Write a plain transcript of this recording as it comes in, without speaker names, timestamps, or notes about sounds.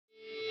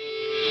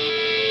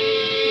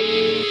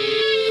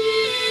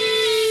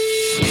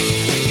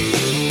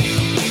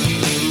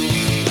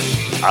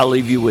I'll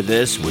leave you with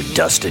this with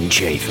Dustin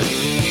Chafin.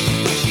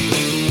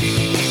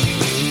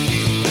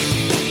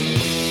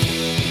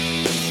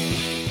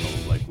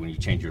 Like when you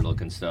change your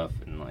look and stuff,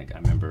 and like I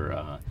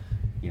remember,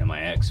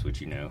 my ex,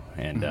 which you know,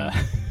 and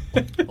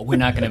we're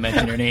not going to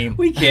mention her name.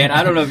 We can't.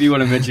 I don't know if you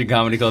want to mention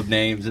comedy club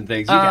names and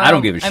things. I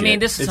don't give a shit. I mean,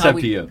 this is it's how up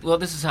we. to you. Well,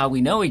 this is how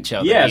we know each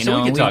other. Yeah, you so know?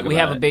 we can talk about it. We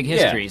have a big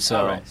history, Yeah. so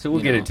All right. So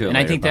we'll get into it. And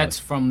I later, think Bob. that's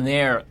from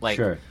there. Like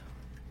Sure.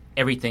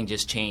 everything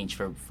just changed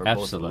for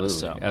both of us.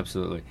 So.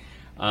 Absolutely.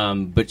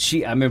 But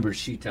I remember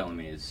she telling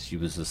me she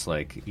was just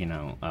like,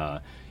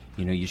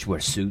 you should wear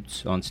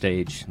suits on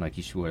stage. Like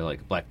you should wear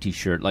like a black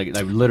T-shirt. Like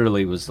I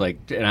literally was like,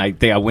 and I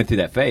think I went through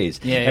that phase.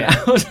 Yeah. And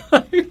I was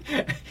like,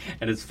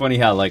 and it's funny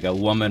how like a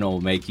woman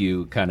will make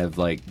you kind of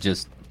like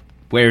just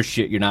wear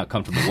shit you're not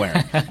comfortable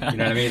wearing. You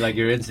know what I mean? Like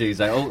your instinct's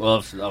like, oh,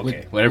 well,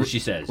 okay, whatever she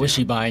says. Was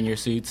she buying your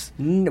suits?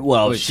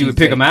 Well, she would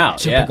pick them out.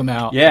 She'd pick them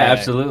out. Yeah,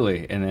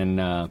 absolutely. And then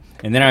I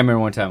remember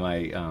one time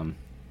I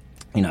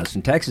was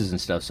in Texas and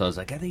stuff, so I was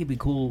like, I think it'd be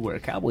cool to wear a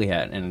cowboy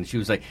hat. And she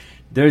was like,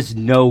 there's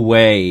no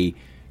way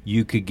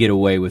you could get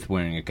away with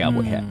wearing a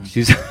cowboy hat.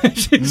 She's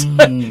like,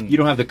 you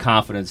don't have the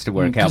confidence to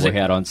wear a cowboy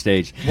hat on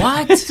stage.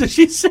 What? So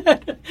she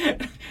said,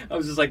 I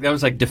was just like, that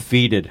was like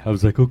defeated. I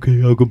was like,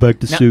 okay, I'll go back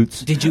to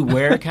suits. Did you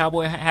wear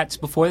cowboy hats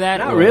before that?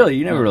 Not really.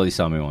 You never really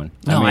saw me one.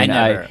 No, I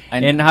never.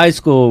 In high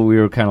school, we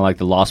were kind of like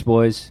the Lost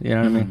Boys. You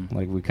know what I mean?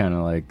 Like we kind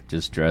of like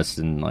just dressed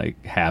in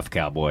like half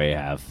cowboy,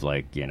 half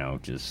like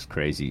just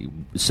crazy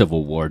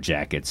Civil War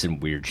jackets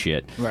and weird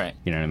shit. Right.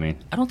 You know what I mean?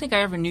 I don't think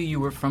I ever knew you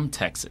were from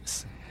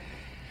Texas.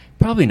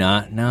 Probably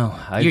not. No,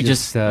 You're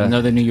just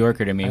another New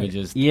Yorker to me. I was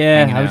just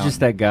just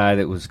that guy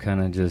that was kind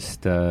of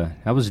just.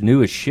 I was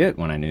new as shit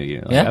when I knew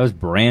you. Like, Yeah. I was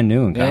brand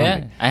new in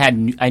comedy.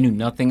 Yeah. I knew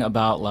nothing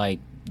about like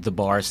the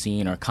bar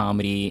scene or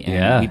comedy,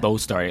 and we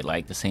both started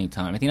like the same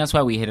time. I think that's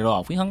why we hit it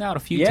off. We hung out a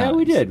few times.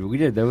 Yeah, we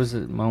did. There was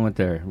a moment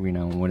there,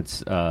 when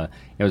it's. It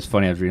was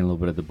funny. I was reading a little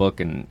bit of the book,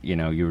 and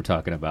you were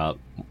talking about.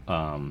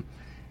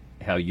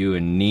 How you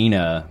and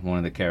Nina, one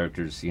of the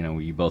characters,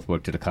 you both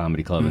worked at a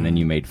comedy club, and then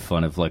you made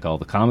fun of like all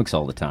the comics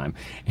all the time,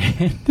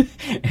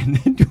 and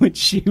then when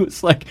she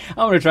was like, "I'm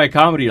going to try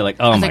comedy," you're like,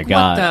 "Oh my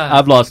god,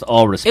 I've lost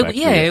all respect." for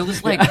you. It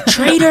was like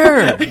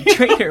traitor.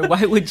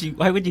 Why would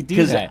you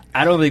do that?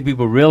 I don't think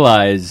people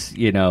realize,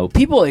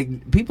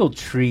 people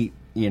treat,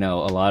 a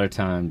lot of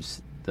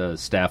times the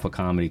staff of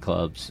comedy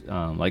clubs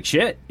like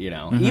shit,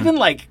 even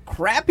like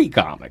crappy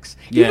comics,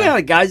 even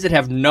like guys that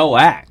have no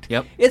act.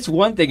 Yep. It's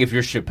one thing if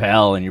you're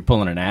Chappelle and you're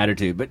pulling an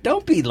attitude, but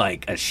don't be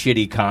like a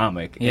shitty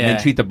comic and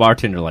then treat the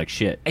bartender like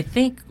shit. I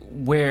think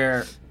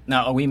now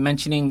are we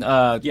mentioning? Go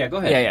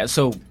ahead. Yeah.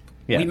 So.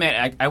 Yeah. We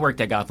met. I worked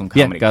at Gotham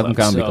Comedy Club. Gotham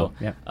Comedy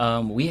Club. Yeah.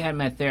 We had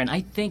met there, and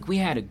I think we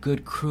had a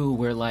good crew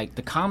where like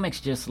the comics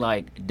just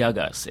like dug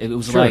us. It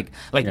was Sure.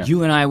 like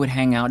you and I would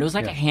hang out. It was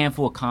like a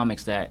handful of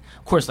comics that,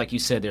 of course, like you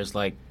said, there's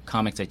like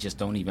comics that just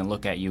don't even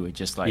look at you. It's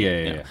just like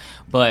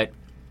But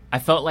I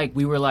felt like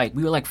we were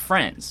like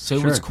friends, so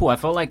it was cool. I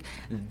felt like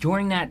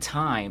during that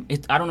time,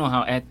 I don't know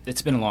how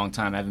it's been a long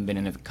time. I haven't been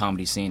in the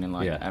comedy scene in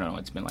I don't know.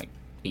 It's been like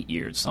 8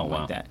 years, something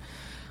like that.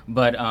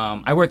 But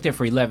I worked there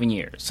for 11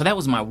 years, so that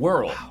was my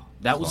world. Wow.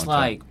 That was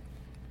like,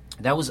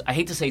 I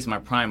hate to say it's my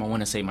prime. I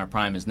want to say my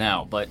prime is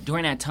now. But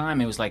during that time,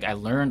 it was like I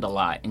learned a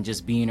lot. And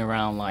just being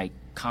around like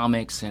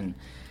comics, and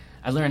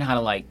I learned how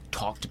to like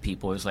talk to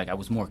people. It was like I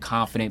was more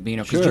confident being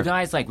around. Because you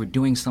guys like were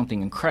doing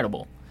something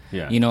incredible.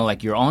 Yeah.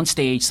 Like you're on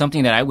stage,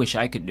 something that I wish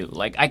I could do.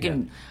 Like I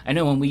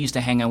know when we used to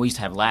hang out, we used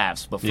to have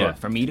laughs. But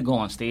for me to go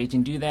on stage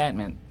and do that,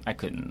 man, I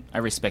couldn't. I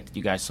respected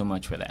you guys so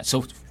much for that.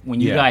 So when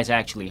you guys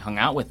actually hung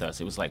out with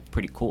us, it was like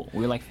pretty cool.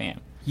 We were like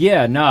fam.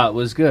 Yeah, no, it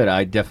was good.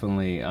 I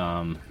definitely,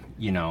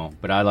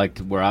 but I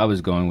liked where I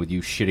was going with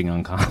you shitting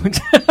on comics.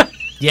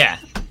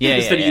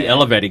 Instead of you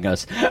elevating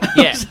us.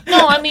 Yeah.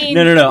 No, I mean.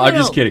 No. I'm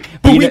just kidding.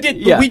 But we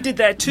did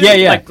that too.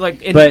 Yeah.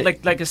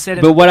 Like I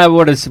said. But what I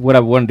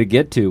wanted to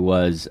get to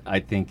was,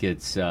 I think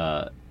it's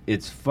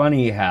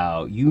funny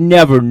how you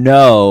never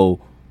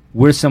know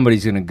where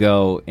somebody's going to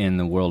go in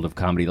the world of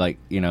comedy. Like,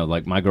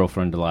 like my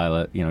girlfriend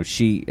Delilah,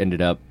 she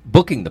ended up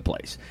booking the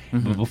place.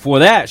 But before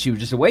that, she was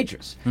just a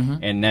waitress.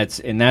 And that's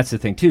the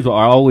thing too. So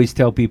I always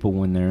tell people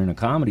when they're in a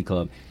comedy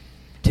club,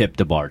 tip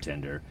the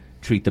bartender,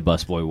 treat the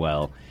busboy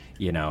well,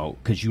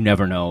 because you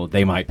never know,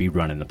 they might be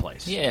running the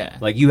place. Yeah.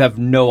 Like you have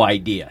no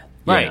idea.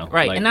 Right.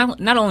 Like, and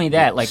not only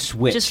that, like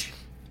switch. Just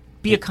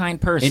be a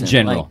kind person. In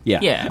general,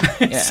 like,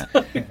 yeah.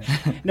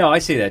 No, I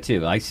see that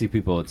too. I see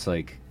people, it's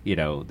like,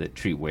 that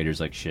treat waiters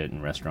like shit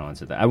in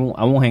restaurants. I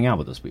won't hang out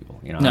with those people.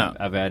 No.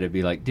 I've had to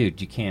be like,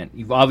 dude,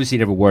 you've obviously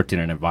never worked in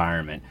an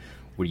environment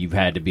where you've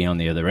had to be on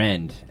the other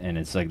end, and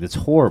it's like, it's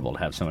horrible to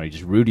have somebody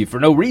just rude you for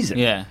no reason.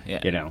 Yeah.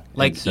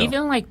 Like,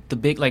 even like the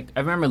big, like,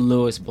 I remember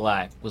Lewis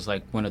Black was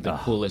like one of the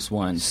coolest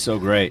ones. So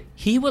great.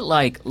 He would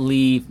like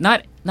leave,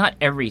 not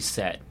every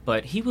set,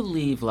 but he would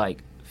leave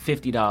like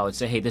 $50,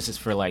 say, hey, this is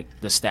for like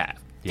the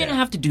staff. Didn't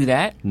have to do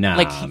that. Nah,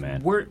 like,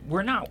 man.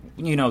 We're not,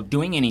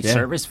 doing any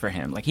service for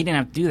him. Like, he didn't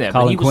have to do that.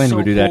 Colin but he was Quinn so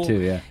would do cool. that too,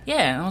 yeah.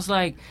 Yeah, and I was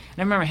like, and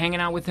I remember hanging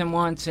out with him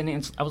once,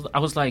 and I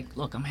was like,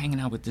 look, I'm hanging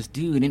out with this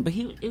dude, but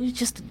it was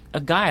just a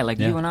guy like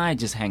you and I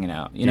just hanging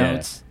out. You know,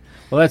 it's.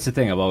 Well, that's the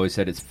thing I've always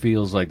said. It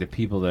feels like the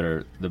people that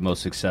are the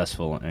most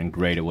successful and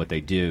great at what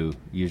they do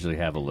usually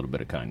have a little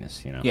bit of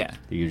kindness, you know? Yeah.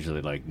 They're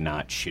usually, like,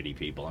 not shitty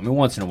people. I mean,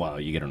 once in a while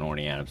you get an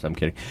Orny Adams. I'm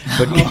kidding.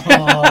 But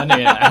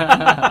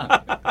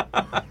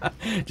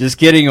just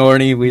kidding,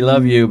 Orny. We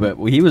love you, but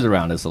he was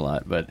around us a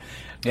lot. But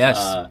yes.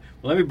 Well,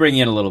 let me bring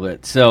you in a little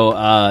bit.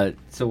 So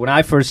when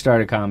I first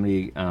started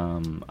comedy,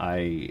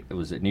 it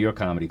was at New York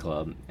Comedy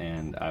Club,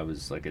 and I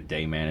was, like, a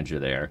day manager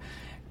there.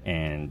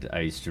 And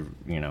I used to,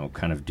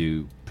 kind of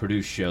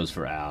produce shows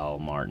for Al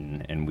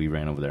Martin, and we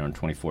ran over there on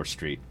 24th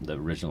Street, the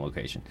original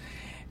location.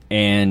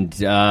 And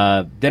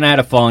then I had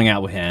a falling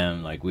out with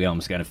him. Like, we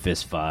almost got a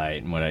fist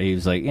fight. And he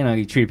was like,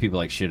 he treated people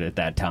like shit at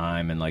that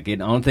time. And, like, I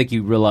don't think he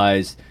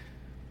realized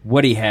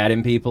what he had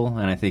in people.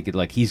 And I think,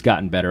 he's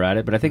gotten better at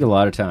it. But I think a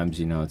lot of times,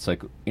 it's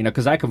like,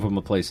 because I come from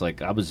a place,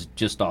 like, I was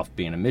just off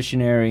being a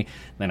missionary.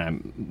 Then I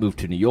moved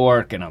to New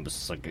York, and I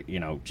was, like,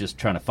 just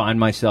trying to find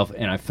myself.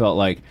 And I felt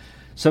like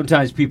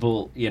sometimes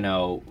people,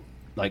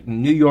 like,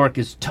 New York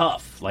is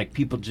tough. Like,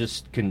 people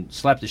just can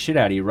slap the shit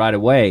out of you right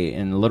away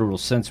in the literal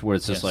sense where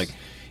it's just like,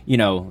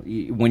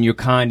 when you're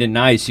kind and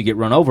nice, you get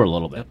run over a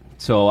little bit.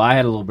 So I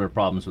had a little bit of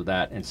problems with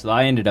that. And so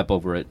I ended up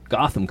over at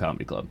Gotham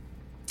Comedy Club.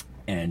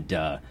 And,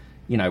 I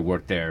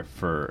worked there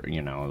for,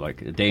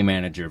 like a day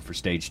manager for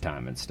stage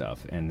time and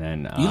stuff. And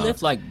then you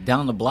lived, like,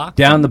 down the block?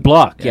 Down the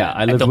block, yeah.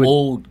 I lived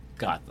old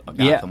Gotham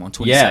on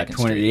 22nd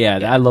Street.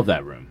 I love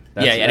that room.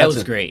 That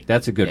was great.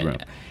 That's a good room.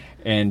 Yeah.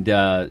 And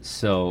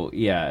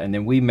and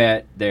then we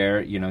met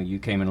there. You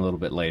came in a little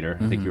bit later.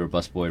 I think you were a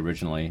busboy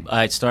originally.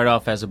 I'd start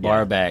off as a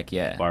bar back,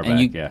 Bar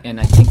and back, And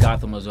I think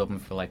Gotham was open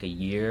for like a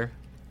year.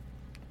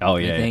 Oh,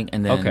 yeah. I think.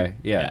 And then,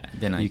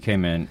 then you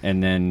came in,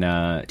 and then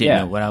didn't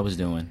know what I was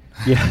doing.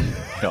 Yeah.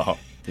 At all.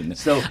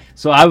 So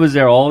I was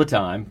there all the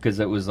time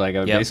because it was like I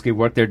would basically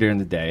work there during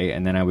the day,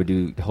 and then I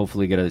would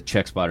hopefully get a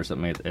check spot or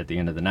something at the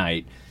end of the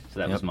night. So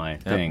that was my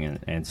thing,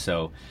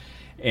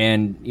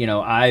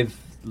 I've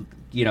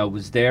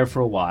was there for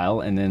a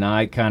while, and then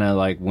I kind of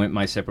like went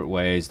my separate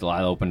ways.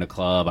 Delilah opened a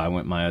club, I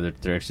went my other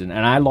direction,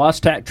 and I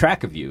lost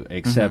track of you,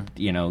 except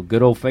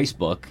good old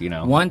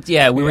Facebook. Once,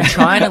 we were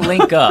trying to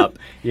link up,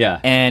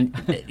 and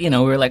we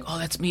were like, oh,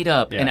 let's meet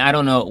up, and I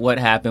don't know what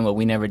happened, but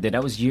we never did.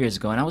 That was years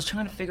ago, and I was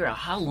trying to figure out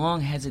how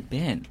long has it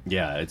been.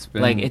 Yeah, it's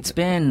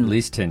been at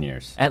least 10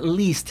 years. At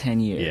least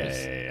 10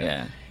 years.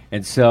 Yeah.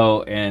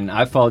 And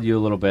I followed you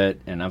a little bit,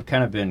 and I've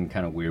kind of been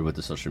weird with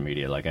the social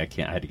media. Like, I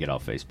had to get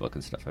off Facebook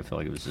and stuff. I felt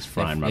like it was just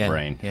frying my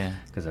brain. Yeah.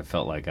 Because I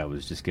felt like I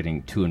was just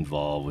getting too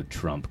involved with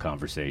Trump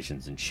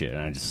conversations and shit.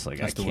 And I just I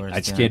just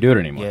can't do it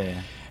anymore.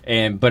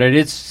 Yeah. But I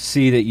did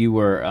see that you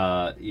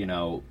were,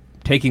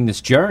 taking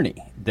this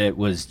journey that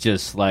was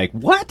just like,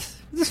 what?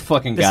 This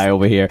fucking guy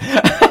over here.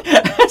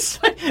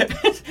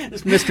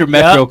 This Mr.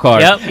 Metro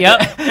card. Yep.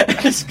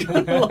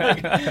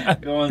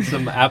 Go on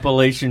some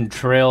Appalachian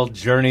Trail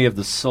journey of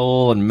the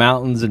soul and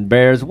mountains and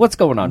bears. What's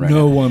going on right now?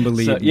 No one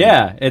believed me.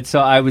 Yeah, and so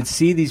I would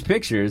see these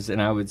pictures,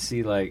 and I would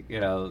see like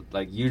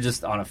you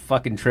just on a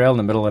fucking trail in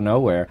the middle of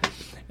nowhere,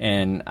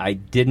 and I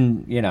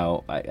didn't,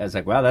 I was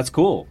like, wow, that's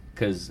cool.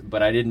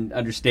 But I didn't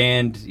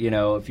understand,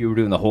 if you were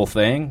doing the whole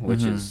thing,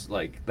 which is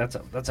like that's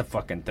a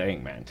fucking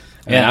thing, man.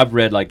 I mean, I've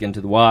read like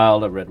Into the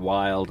Wild, I've read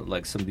Wild,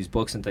 like some of these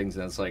books and things,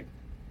 and it's like,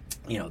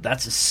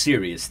 that's a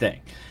serious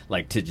thing.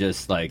 Like to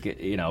just like,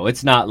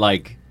 it's not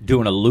like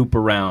doing a loop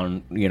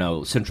around,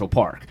 Central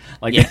Park.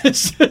 Like,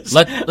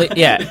 exactly.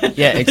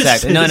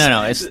 No.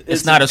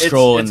 It's not a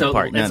stroll in the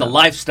park. It's a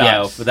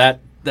lifestyle for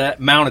that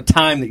amount of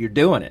time that you're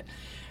doing it.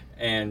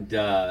 And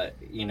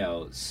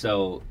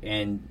so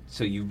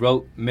you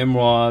wrote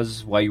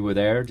memoirs while you were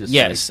there.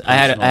 Yes, I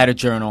had a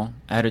journal.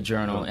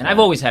 And I've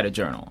always had a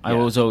journal.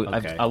 Yeah.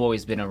 I've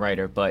always been a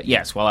writer. But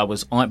yes, while I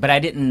was on, but I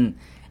didn't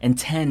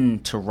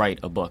intend to write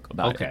a book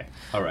about it. Okay,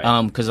 all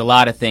right. Because a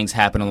lot of things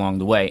happen along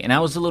the way, and I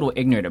was a little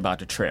ignorant about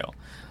the trail.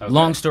 Okay.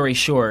 Long story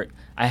short,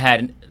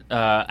 I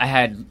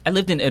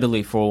lived in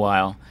Italy for a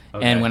while,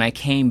 and when I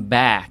came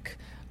back.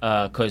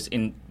 Because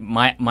in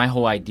my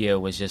whole idea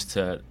was just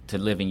to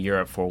live in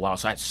Europe for a while.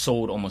 So I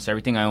sold almost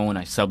everything I owned.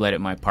 I subletted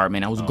my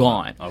apartment. I was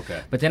gone.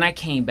 Okay. But then I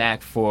came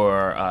back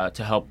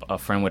to help a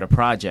friend with a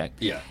project.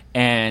 Yeah.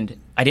 And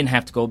I didn't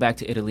have to go back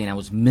to Italy, and I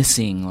was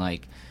missing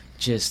like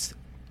just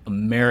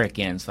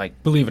Americans.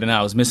 Like, believe it or not,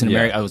 I was missing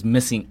America. I was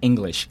missing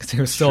English because they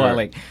were so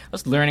I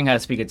was learning how to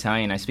speak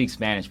Italian. I speak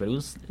Spanish, but it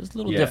was a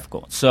little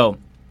difficult. So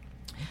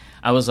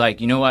I was like,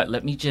 you know what?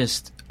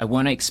 I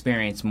want to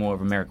experience more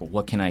of America.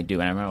 What can I do?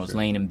 And I remember I was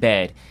laying in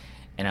bed,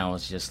 And I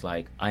was just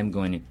like, I'm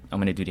going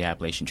to do the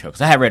Appalachian Trail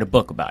because I had read a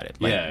book about it,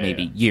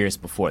 maybe years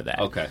before that.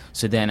 Okay.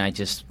 So then I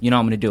just, I'm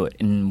going to do it.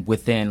 And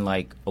within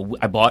I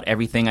bought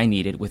everything I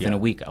needed. Within a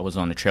week, I was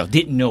on the trail.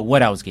 Didn't know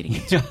what I was getting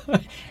into.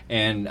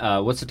 And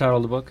what's the title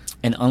of the book?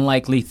 An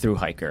Unlikely Through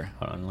Hiker.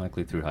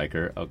 Unlikely Through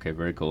Hiker. Okay,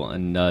 very cool.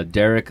 And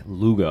Derek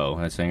Lugo,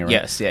 am I saying it right?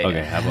 Yes, yeah.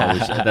 Okay, I've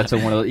always, that's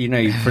one of the,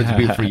 you've friends with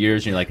people for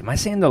years, and you're like, am I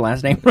saying the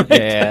last name right?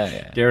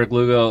 Yeah. Derek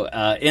Lugo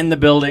in the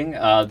building.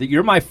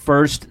 You're my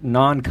first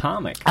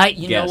non-comic.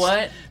 You know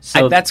what?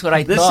 So that's what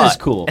I thought. This is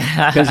cool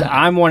because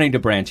I'm wanting to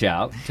branch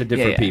out to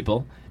different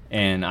people,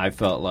 and I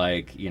felt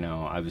like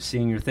I was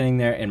seeing your thing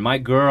there. And my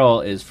girl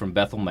is from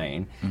Bethel,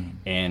 Maine,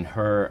 and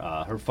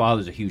her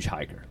father's a huge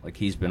hiker. Like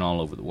he's been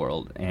all over the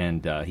world,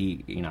 and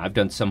I've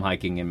done some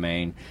hiking in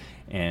Maine,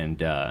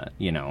 and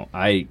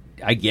I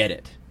get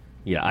it.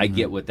 I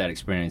get what that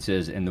experience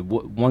is. And the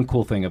one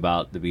cool thing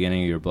about the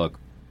beginning of your book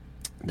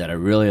that I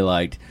really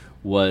liked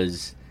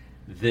was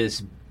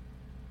this.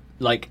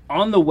 Like,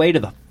 on the way to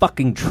the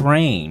fucking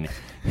train,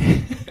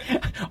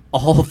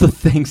 all the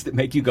things that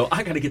make you go,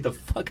 I got to get the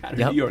fuck out of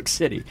New York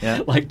City.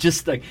 Yep. Like,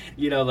 just like,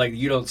 you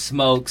don't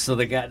smoke, so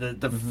they got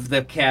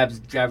the cabs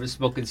drivers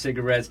smoking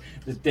cigarettes,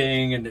 the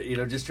thing, and,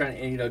 just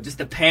trying, just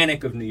the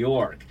panic of New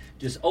York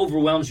just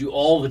overwhelms you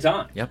all the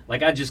time. Yep.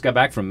 Like, I just got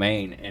back from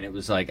Maine, and it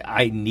was like,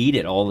 I need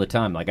it all the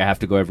time. Like, I have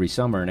to go every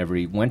summer and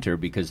every winter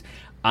because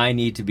I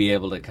need to be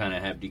able to kind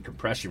of have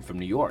decompression from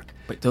New York.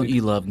 But don't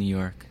you love New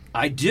York?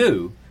 I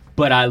do.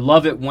 But I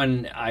love it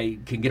when I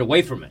can get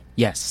away from it.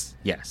 Yes.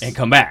 And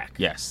come back.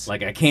 Yes.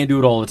 Like, I can't do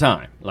it all the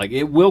time. Like,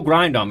 it will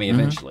grind on me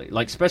eventually.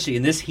 Like, especially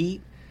in this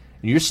heat,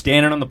 and you're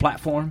standing on the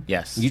platform.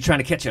 Yes. And you're trying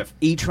to catch a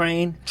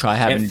E-train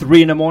at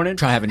 3 a.m.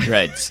 Try having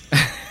dreads.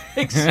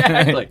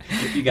 Exactly.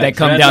 You got that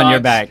come down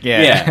your back,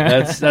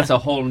 Yeah, that's a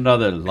whole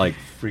nother, like,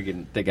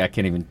 freaking thing I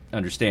can't even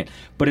understand.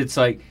 But it's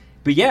like...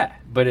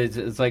 But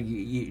it's like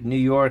New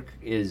York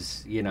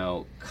is,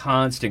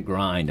 constant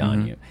grind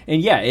on you.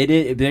 And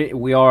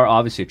we are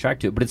obviously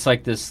attracted to it, but it's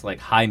like this like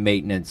high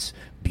maintenance,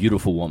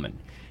 beautiful woman.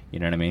 You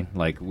know what I mean?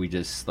 Like we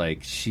just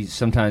like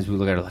sometimes we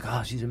look at her like,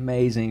 oh, she's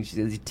amazing. She's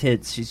got these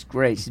tits. She's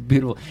great. She's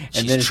beautiful.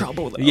 And she's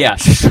trouble though. Yeah,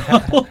 she's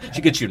trouble. She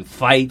gets you in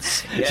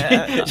fights.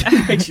 Yeah.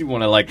 She makes you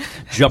want to like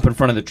jump in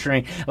front of the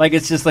train. Like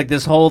it's just like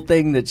this whole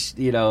thing that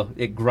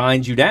it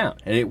grinds you down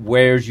and it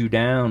wears you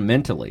down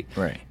mentally.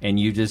 Right. And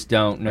you just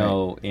don't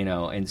know,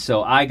 And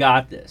so I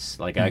got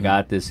this. Like I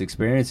got this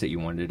experience that you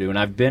wanted to do, and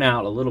I've been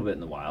out a little bit in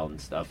the wild and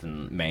stuff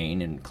in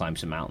Maine and climbed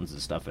some mountains and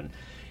stuff and.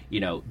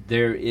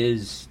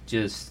 There's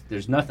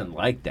nothing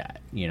like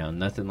that,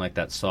 nothing like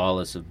that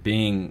solace of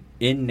being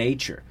in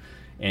nature.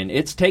 And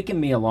it's taken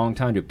me a long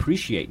time to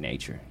appreciate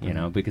nature,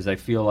 because I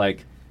feel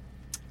like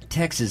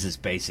Texas is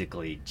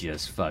basically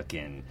just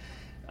fucking,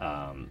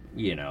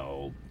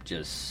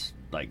 just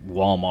like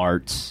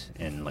Walmarts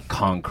and like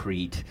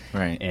concrete.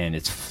 Right. And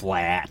it's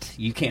flat.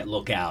 You can't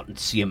look out and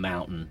see a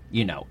mountain.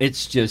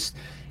 It's just...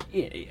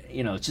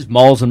 it's just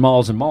malls and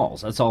malls and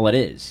malls. That's all it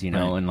is, right.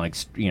 And like,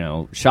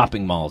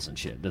 shopping malls and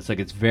shit. That's like,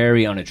 it's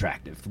very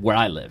unattractive. Where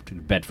I lived, in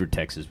Bedford,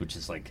 Texas, which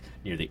is like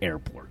near the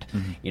airport,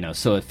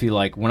 so I feel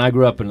like when I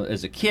grew up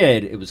as a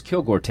kid, it was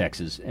Kilgore,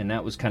 Texas, and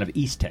that was kind of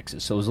East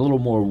Texas. So it was a little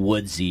more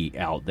woodsy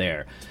out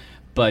there.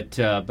 But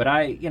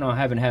I,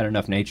 haven't had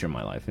enough nature in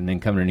my life. And then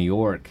coming to New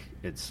York,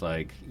 it's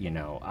like,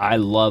 I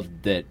love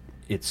that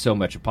it's so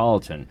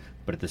metropolitan,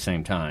 but at the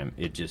same time,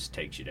 it just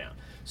takes you down.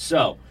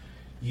 So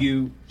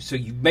you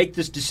make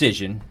this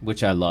decision,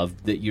 which I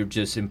love, that you're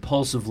just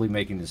impulsively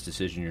making this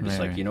decision. You're just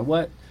right. You know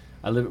what?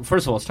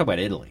 First of all, let's talk about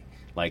Italy.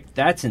 Like,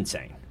 that's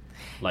insane.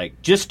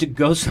 Like, just to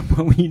go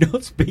somewhere when you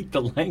don't speak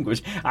the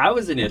language. I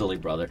was in Italy,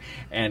 brother,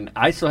 and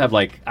I still have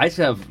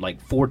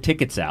 4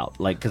 tickets out,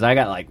 because I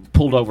got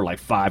pulled over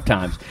 5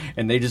 times,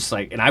 and they just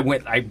and I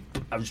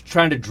was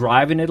trying to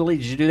drive in Italy.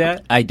 Did you do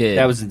that? I did.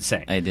 That was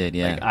insane. I did,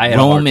 yeah.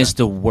 Rome is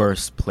the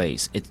worst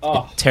place. It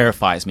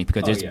terrifies me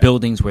because there's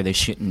buildings where there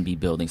shouldn't be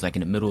buildings, like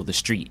in the middle of the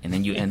street, and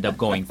then you end up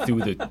going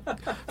through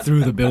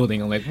the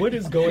building. I'm like, what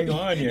is going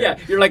on here? Yeah,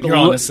 you're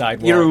on the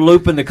sidewalk. You're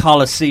looping the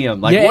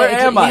Colosseum. Where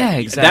am I? Yeah,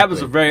 exactly. That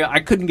was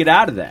I couldn't get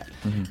out of that,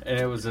 and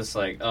it was just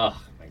oh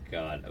my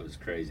god, that was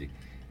crazy.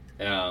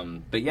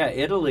 But yeah,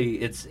 Italy,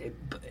 that's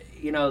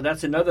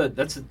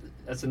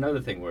another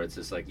thing where it's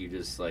just I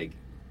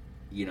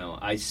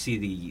see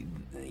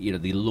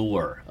the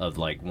lure of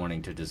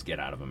wanting to just get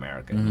out of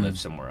America and live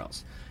somewhere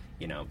else,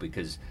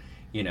 because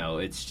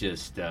it's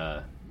just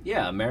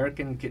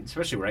American,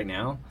 especially right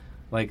now.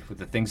 With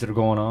the things that are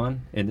going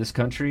on in this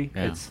country,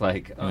 it's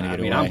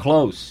I'm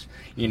close,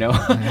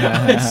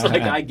 It's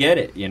I get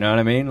it, you know what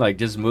I mean?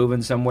 Just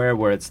moving somewhere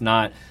where it's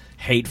not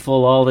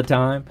hateful all the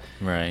time.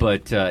 Right.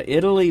 But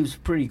Italy was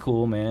pretty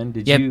cool, man.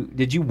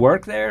 Did you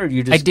work there? Or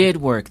you just... I did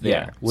work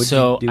there. Yeah. What'd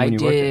you do when you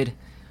worked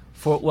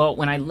there?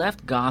 When I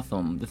left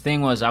Gotham, the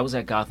thing was I was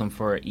at Gotham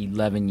for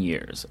 11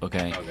 years,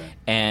 okay?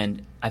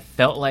 And I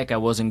felt like I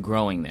wasn't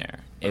growing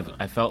there.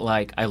 I felt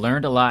like I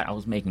learned a lot. I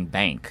was making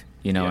bank.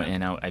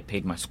 And I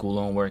paid my school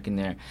loan working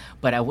there.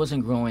 But I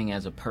wasn't growing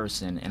as a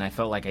person, and I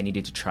felt like I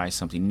needed to try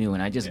something new.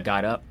 And I just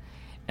got up,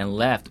 and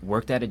left.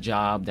 Worked at a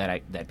job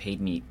that paid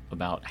me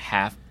about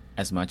half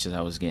as much as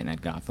I was getting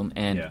at Gotham,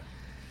 and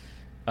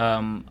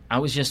I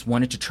was just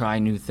wanted to try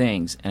new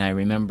things. And I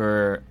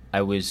remember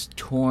I was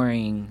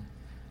touring.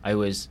 I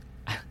was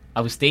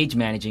stage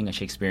managing a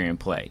Shakespearean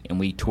play, and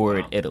we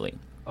toured Italy.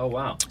 Oh,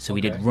 wow. So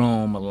we did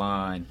Rome,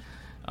 Milan,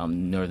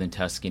 northern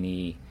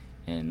Tuscany,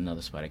 and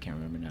another spot I can't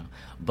remember now.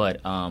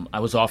 But I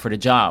was offered a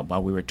job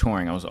while we were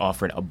touring. I was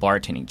offered a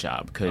bartending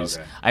job because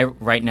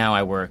right now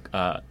I work.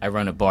 I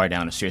run a bar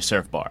down a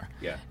surf bar.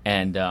 Yeah.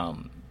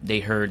 And they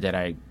heard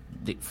that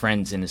the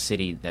friends in the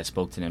city that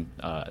spoke to them,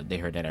 they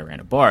heard that I ran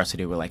a bar, so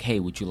they were like, "Hey,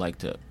 would you like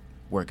to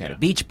work at a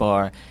beach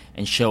bar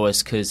and show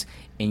us?" Because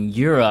in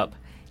Europe,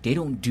 they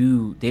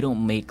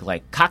don't make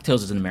like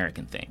cocktails is an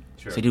American thing.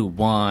 Sure. So they do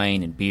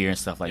wine and beer and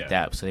stuff like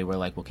that. So they were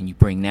like, well, can you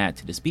bring that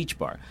to this beach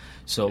bar?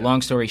 So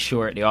long story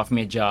short, they offered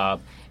me a job,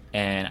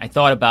 and I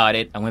thought about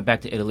it. I went back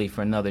to Italy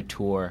for another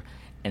tour,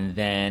 and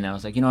then I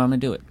was like, I'm going to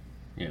do it.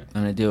 Yeah.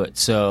 I'm going to do it.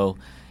 So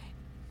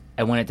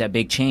I wanted that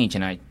big change,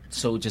 and I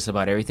sold just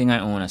about everything I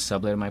own. I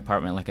subletted my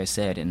apartment, like I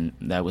said, and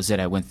that was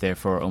it. I went there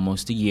for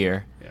almost a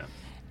year. Yeah.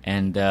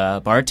 And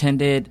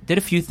bartended, did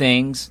a few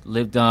things,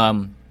 lived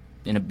in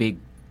a big...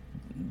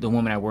 The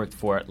woman I worked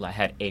for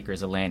had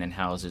acres of land and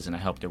houses, and I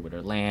helped her with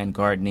her land,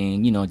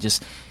 gardening,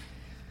 just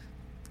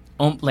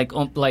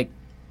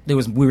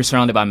we were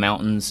surrounded by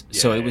mountains,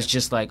 so it was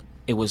just like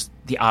it was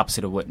the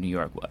opposite of what New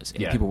York was.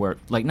 And people were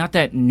like, not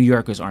that New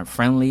Yorkers aren't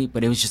friendly,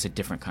 but it was just a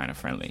different kind of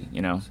friendly,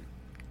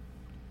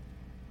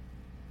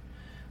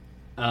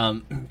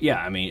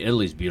 I mean,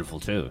 Italy's beautiful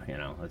too.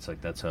 It's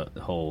like that's a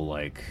whole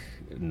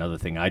another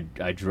thing. I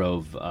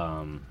drove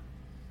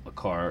a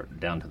car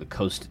down to the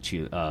coast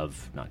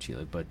of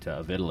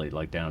Italy,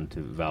 like down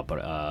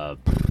to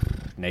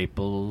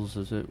Naples.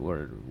 Is it?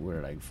 Where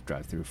did I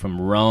drive through?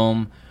 From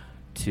Rome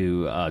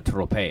to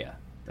Tropea.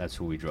 That's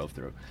where we drove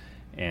through,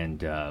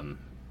 and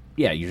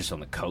you're just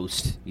on the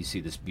coast. You see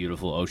this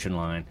beautiful ocean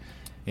line.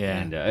 Yeah,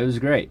 and it was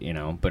great,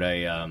 But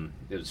it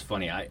was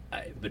funny.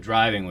 The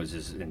driving was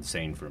just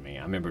insane for me.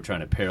 I remember trying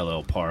to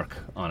parallel park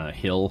on a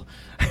hill,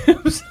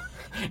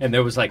 and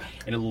there was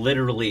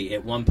literally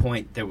at one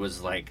point there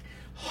was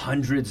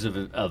hundreds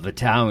of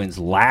Italians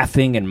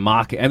laughing and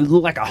mocking. I mean, it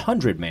looked like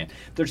 100, man.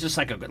 There's just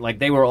like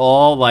they were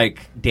all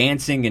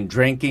dancing and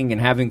drinking and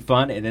having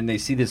fun, and then they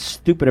see this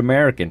stupid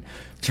American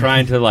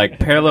trying to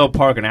parallel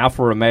park an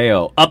Alfa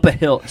Romeo up a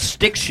hill,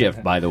 stick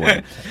shift, by the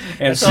way. And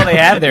that's all they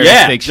have there.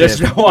 Yeah, stick shift.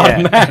 There's no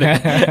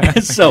automatic.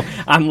 And so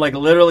I'm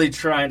literally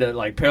trying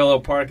to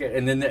parallel park it,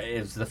 and then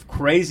it's the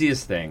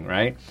craziest thing,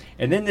 right?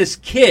 And then this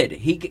kid,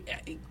 he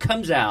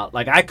comes out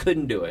I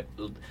couldn't do it.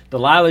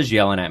 Delilah's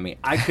yelling at me.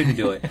 I couldn't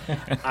do it.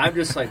 I'm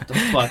just like, the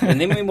fuck.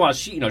 And then meanwhile,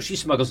 she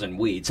smuggles in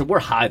weed, so we're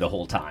high the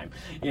whole time.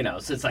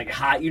 So it's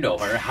high,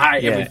 her, high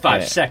every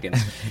 5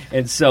 seconds.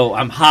 And so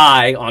I'm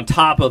high on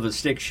top of a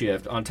stick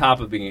shift, on top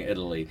of being in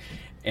Italy.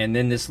 And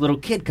then this little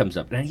kid comes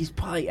up, and he's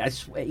probably, I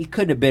swear, he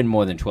couldn't have been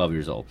more than 12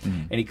 years old.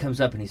 Mm. And he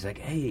comes up, and he's like,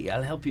 "Hey,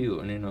 I'll help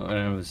you." And, and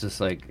I was just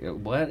like,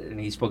 "What?" And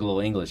he spoke a little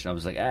English, and I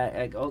was like,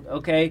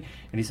 "Okay."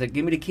 And he's like,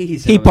 "Give me the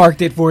keys." He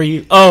parked it for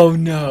you. Oh,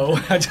 no.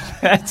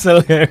 That's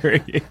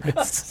hilarious.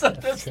 So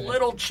this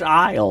little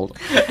child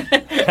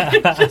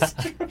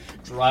just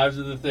drives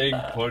to the thing,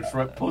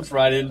 puts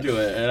right into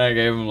it, and I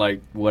gave him,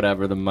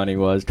 whatever the money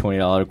was,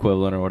 $20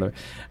 equivalent or whatever.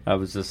 I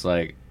was just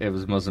like, it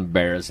was the most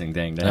embarrassing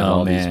thing to have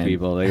all these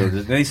people. They were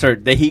just,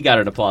 he got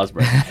an applause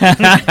break.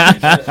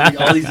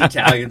 All these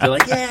Italians are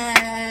like,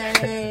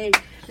 "Yay,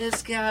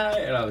 this guy!"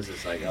 And I was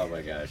just like, "Oh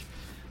my gosh!"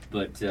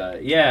 But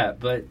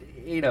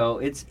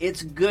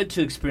it's good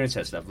to experience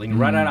that stuff.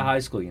 Right out of high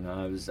school,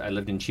 I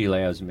lived in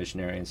Chile. I was a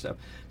missionary and stuff.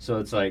 So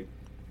it's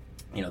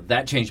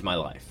that changed my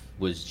life.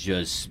 Was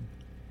just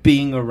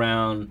being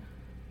around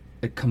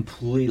a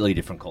completely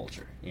different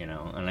culture,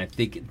 And I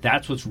think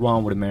that's what's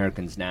wrong with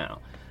Americans now.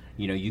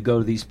 You go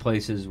to these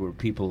places where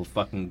people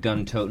fucking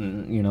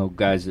gun-toting,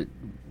 guys that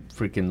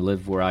freaking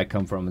live where I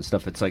come from and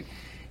stuff. It's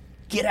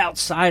get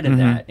outside of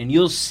that, and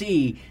you'll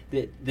see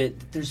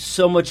that there's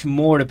so much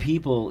more to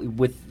people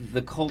with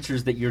the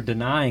cultures that you're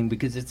denying,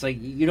 because it's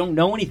you don't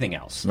know anything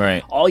else.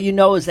 Right. All you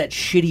know is that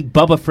shitty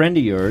Bubba friend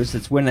of yours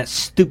that's wearing that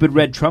stupid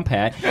red Trump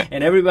hat,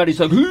 and everybody's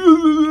like,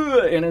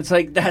 and it's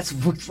that's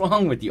what's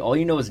wrong with you. All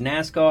you know is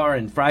NASCAR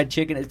and fried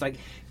chicken. It's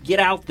get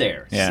out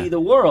there, see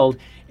the world,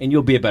 and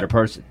you'll be a better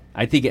person.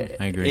 I think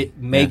it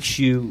makes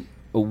you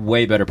a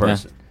way better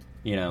person.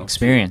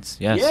 Experience,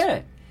 yes.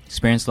 Yeah.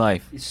 Experience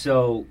life.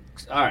 So,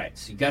 all right.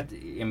 So you got.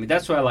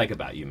 That's what I like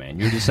about you, man.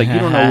 You're just you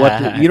don't know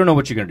what you don't know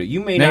what you're gonna do.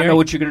 You may not know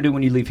what you're gonna do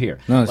when you leave here.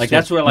 No,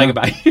 that's what I like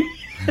about you.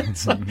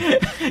 It's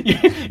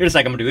you're just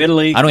I'm gonna do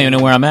Italy. I don't even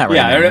know where I'm at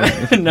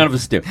right now. None of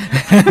us do.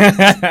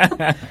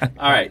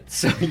 All right.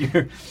 So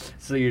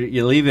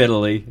you leave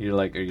Italy. You're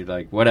like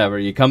whatever.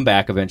 You come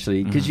back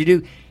eventually because you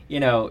do.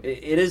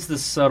 It is the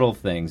subtle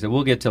things, and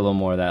we'll get to a little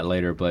more of that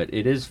later, but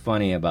it is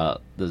funny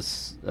about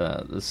this,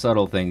 the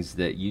subtle things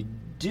that you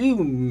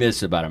do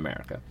miss about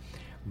America.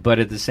 But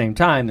at the same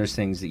time, there's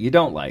things that you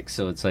don't like.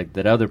 So it's like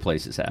that other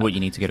places have. What you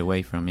need to get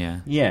away from, yeah.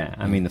 Yeah,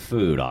 I mean the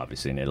food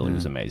obviously in Italy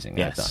was amazing.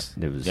 Yes. I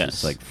thought it was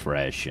just like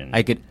fresh and.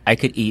 I could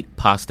eat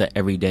pasta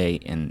every day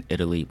in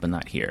Italy, but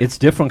not here. It's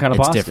different kind of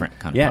pasta. It's different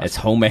kind of pasta. Yeah, it's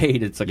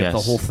homemade. It's like it's the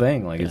whole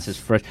thing. Like it's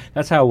just fresh.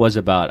 That's how it was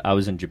I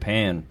was in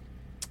Japan,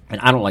 and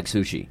I don't like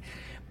sushi,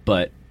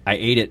 but I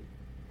ate it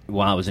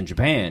while I was in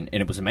Japan,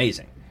 and it was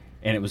amazing.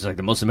 And it was like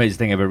the most amazing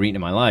thing I've ever eaten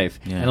in my life.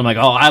 Yeah. And I'm like,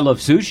 oh, I love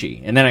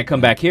sushi. And then I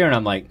come back here and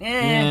I'm like, I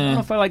don't know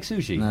if I like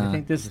sushi. No. I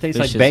think this tastes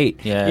like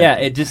bait. Yeah,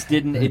 it just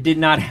didn't. It did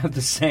not have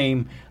the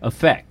same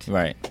effect.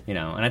 Right. And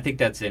I think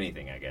that's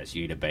anything. I guess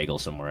you eat a bagel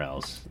somewhere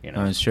else.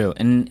 Oh, it's true.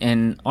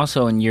 And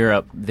also in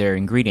Europe, their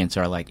ingredients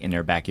are like in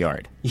their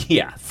backyard.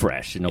 Yeah,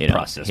 fresh, no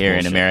processed. Here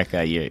in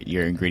America,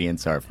 your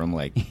ingredients are from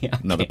like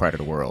another part of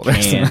the world.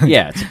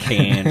 Yeah, it's a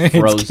can,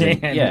 frozen.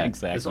 Yeah,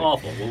 exactly. It's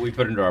awful. What we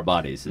put into our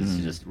bodies is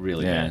just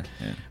really bad.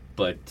 Yeah.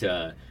 But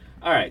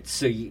all right,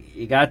 so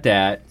you got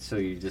that. So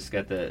you just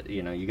got the,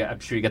 I'm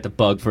sure you got the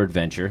bug for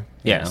adventure.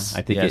 Yes,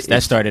 I think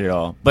that started it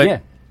all.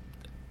 But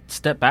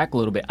step back a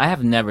little bit. I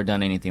have never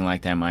done anything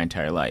like that in my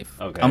entire life.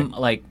 Okay, I'm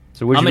a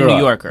New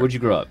Yorker. Where'd you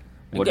grow up?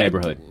 What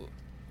neighborhood?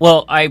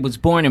 Well, I was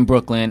born in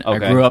Brooklyn.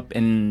 Okay. I grew up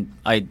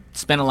I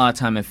spent a lot of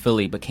time in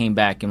Philly, but came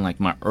back in like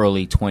my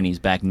early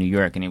 20s back in New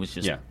York, and it was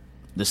just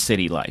the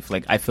city life.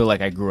 Like I feel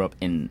like I grew up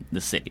in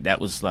the city. That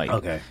was like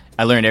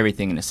I learned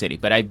everything in the city,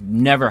 but I've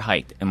never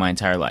hiked in my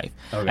entire life.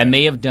 I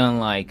may have done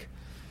like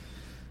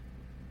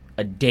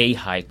a day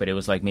hike, but it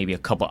was like maybe a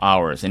couple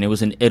hours, and it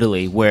was in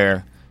Italy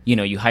where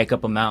you hike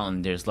up a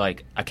mountain. There's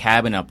like a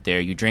cabin up there.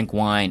 You drink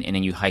wine, and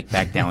then you hike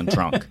back down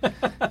drunk.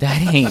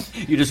 That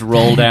ain't. You just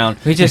roll down.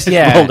 We just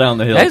roll down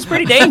the hill. That is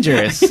pretty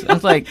dangerous. I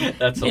was like,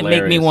 that's hilarious.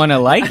 It make me want to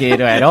like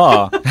it at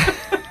all.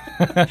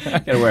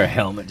 Gotta wear a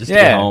helmet just to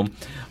get home.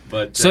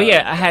 But, so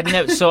I had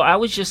never. So I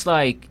was just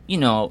like, you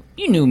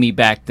knew me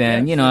back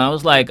then. I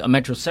was like a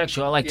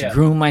metrosexual. I like to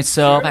groom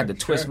myself. I had to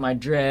twist my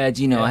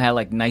dreads. I had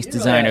like nice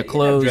designer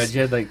clothes. Dreads. You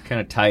had like kind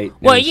of tight.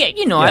 Well,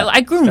 I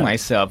groomed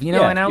myself.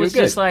 And I was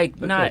just like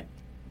not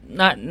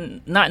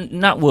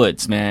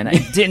woods, man. I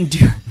didn't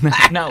do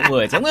not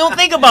woods, and we don't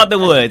think about the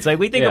woods. Like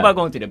we think about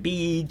going to the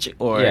beach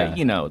or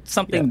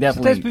something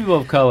definitely. Sometimes people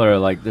of color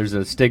like there's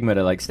a stigma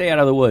to like stay out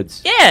of the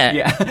woods.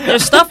 Yeah.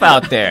 There's stuff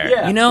out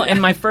there,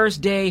 And my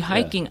first day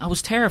hiking, I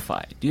was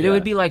terrified, dude. There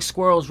would be like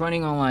squirrels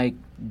running on like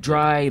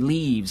dry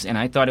leaves, and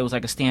I thought it was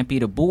like a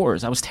stampede of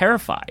boars. I was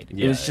terrified.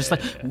 It was just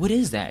like, what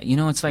is that?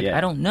 It's like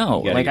I don't know.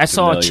 Like I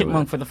saw a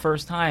chipmunk for the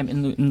first time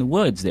in the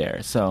woods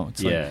there. So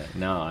it's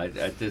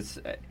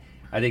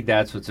I think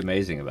that's what's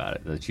amazing about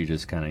it, that you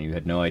just you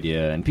had no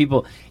idea. And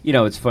people,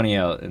 it's funny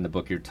how in the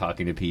book you're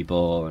talking to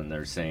people and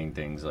they're saying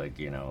things like,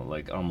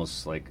 like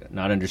almost like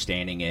not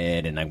understanding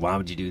it and like, why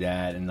would you do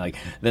that? And like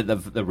the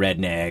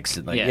rednecks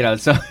and like,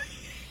 so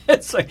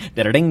it's like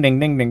ding, ding,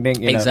 ding, ding,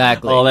 ding.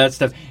 Exactly. All that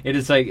stuff. It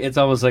is like, it's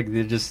almost like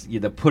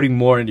they're putting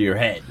more into your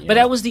head. But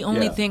that was the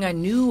only thing I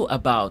knew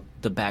about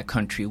the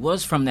backcountry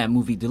was from that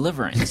movie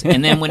Deliverance.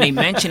 And then when they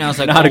mentioned, I was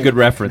like, not a good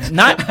reference.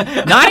 Not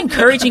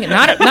encouraging,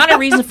 not a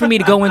reason for me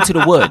to go into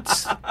the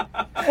woods.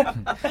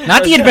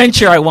 Not the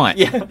adventure I want.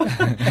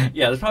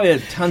 There's probably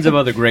tons of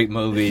other great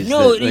movies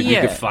that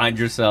you could find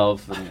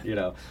yourself,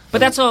 and, But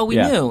that's all we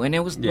knew, and it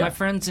was my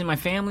friends and my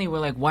family were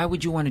like, "Why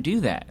would you want to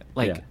do that?"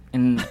 Like,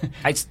 and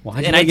I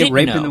get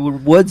raped in the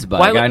woods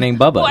by a guy named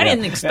Bubba. Well, I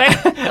didn't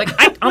expect. Like,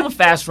 I'm a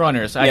fast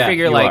runner, so I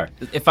figure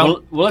if I'm.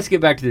 Well, let's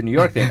get back to the New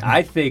York thing.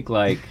 I think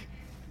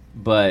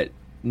but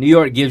New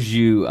York gives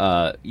you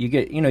you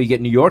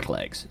get New York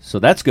legs, so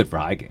that's good for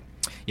hiking.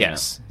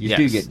 Yes, you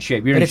do get in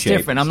shape. You're but in it's shape.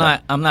 Different.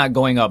 I'm not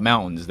going up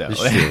mountains though.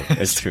 It's true.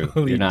 It's true.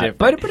 Totally You're not.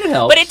 Different. But it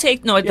helps. But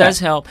it does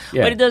help.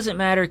 Yeah. But it doesn't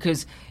matter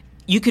because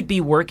you could be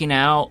working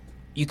out,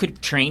 you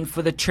could train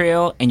for the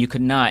trail, and you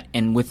could not.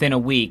 And within a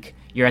week,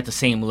 you're at the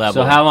same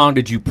level. So how long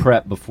did you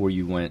prep before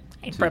you went?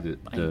 I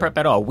didn't prep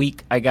at all. A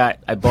week. I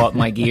bought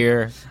my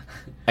gear.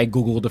 I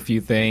Googled a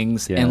few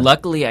things, and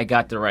luckily I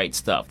got the right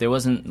stuff. There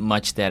wasn't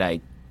much that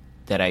I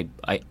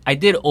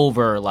did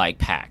over like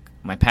pack.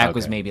 My pack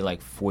was maybe like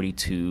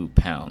 42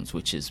 pounds,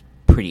 which is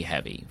pretty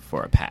heavy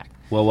for a pack.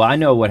 Well, I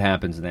know what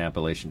happens in the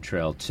Appalachian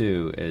Trail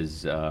too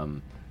is,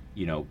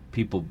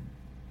 people,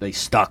 they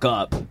stock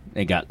up.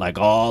 They got like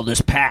all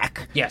this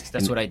pack. Yes,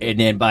 that's what I did. And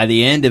then by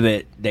the end of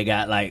it, they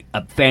got like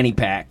a fanny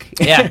pack.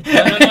 Yeah, no,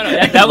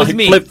 that was like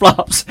me. Flip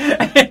flops.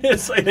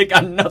 It's like they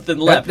got nothing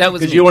left. That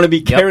was because you want to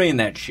be carrying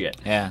that shit.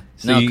 Yeah,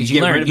 so because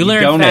you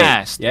learn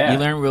fast. Yeah. You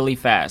learn really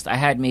fast. I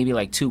had maybe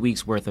like 2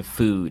 weeks worth of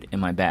food in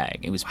my bag.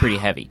 It was pretty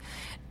heavy,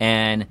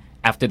 and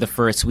after the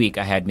first week,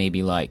 I had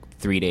maybe like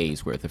 3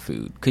 days worth of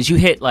food because you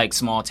hit like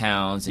small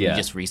towns and you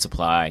just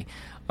resupply.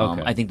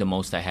 I think the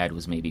most I had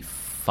was maybe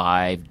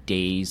 5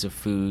 days of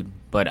food,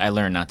 but I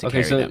learned not to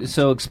carry that much.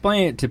 So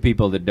explain it to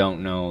people that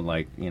don't know,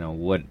 like,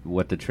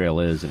 what the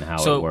trail is and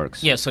how it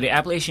works. Yeah, so the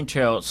Appalachian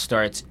Trail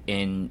starts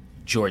in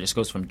Georgia. It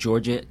goes from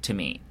Georgia to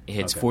Maine. It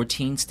hits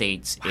 14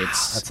 states. Wow,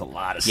 that's a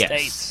lot of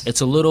states.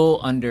 It's a little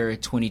under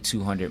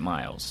 2,200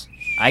 miles.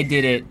 I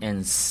did it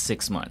in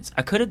 6 months.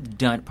 I could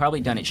have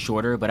probably done it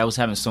shorter, but I was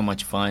having so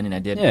much fun, and I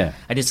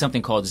did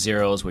something called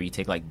Zeros, where you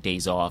take like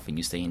days off and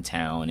you stay in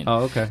town. And,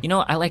 okay. You know,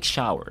 I like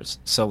showers,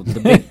 so the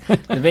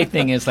big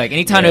thing is like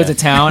anytime there was a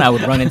town, I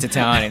would run into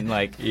town and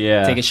like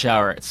take a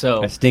shower.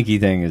 So a stinky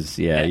thing is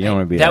you don't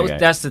want to be that guy.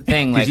 That's the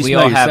thing. Like we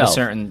all have a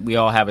certain,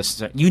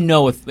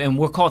 and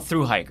we're called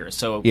through hikers.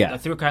 So a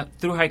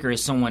through hiker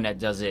is someone that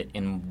does it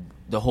in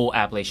the whole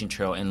Appalachian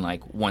Trail in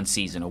like one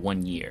season or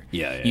 1 year.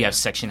 You have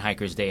section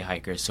hikers, day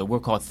hikers. So we're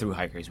called through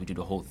hikers. We do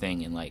the whole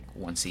thing in like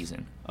one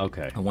season.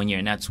 Okay. Or 1 year,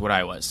 and that's what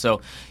I was.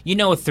 So you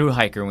know a through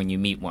hiker when you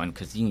meet one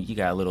because you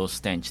got a little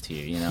stench to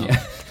you, you know.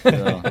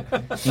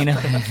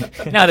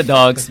 Now the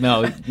dogs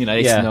smell. You know,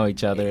 they smell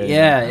each other.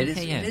 Yeah, it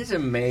is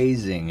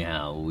amazing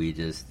how we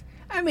just.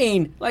 I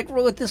mean, like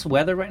with this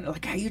weather right now,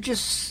 like how you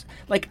just.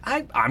 Like,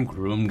 I'm a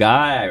groom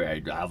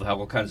guy. I have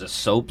all kinds of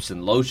soaps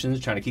and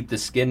lotions, trying to keep the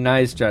skin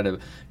nice, trying to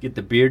get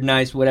the beard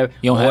nice, whatever.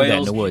 You don't have that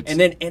in the woods.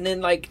 And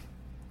then like,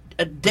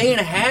 a day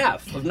and a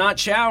half of not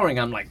showering,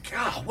 I'm like,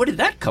 God, where did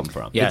that come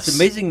from? Yes. It's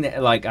amazing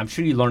that, like, I'm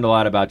sure you learned a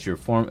lot about your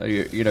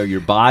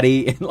your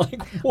body. And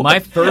like, what? My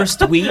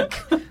first week,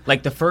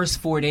 like the first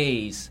 4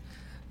 days,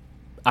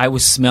 I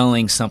was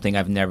smelling something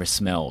I've never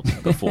smelled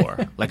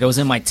before. Like, I was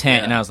in my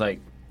tent, and I was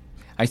like,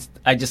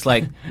 I just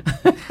like,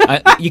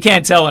 you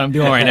can't tell what I'm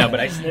doing right now, but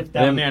I sniffed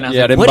down there and I was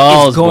like,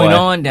 what is going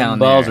on down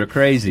there? Balls are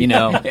crazy. You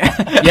know?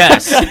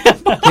 Yes.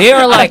 They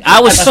are like, I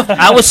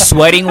was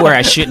sweating where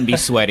I shouldn't be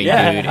sweating,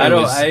 dude.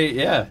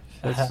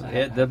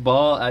 The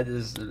ball,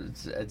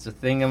 it's a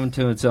thing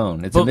unto its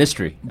own. It's a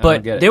mystery.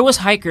 But there was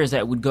hikers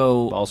that would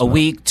go a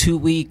week, 2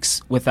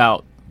 weeks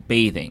without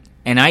bathing.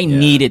 And I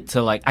needed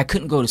to, like, I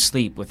couldn't go to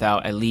sleep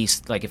without at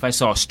least, like, if I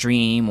saw a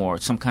stream or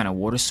some kind of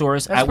water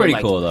source. That's pretty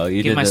cool, though.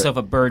 You give myself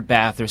a bird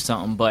bath or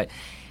something. But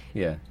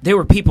there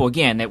were people,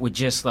 again, that would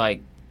just,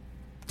 like,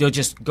 they'll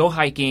just go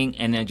hiking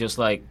and then just,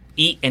 like,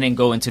 eat and then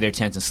go into their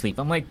tents and sleep.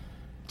 I'm like,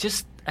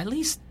 just at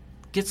least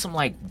get some,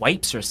 like,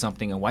 wipes or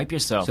something and wipe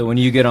yourself. So when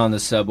you get on the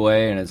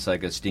subway and it's,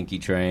 like, a stinky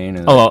train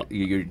and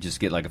you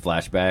just get, like, a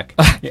flashback?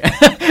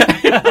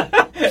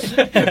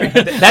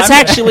 That's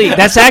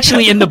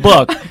actually in the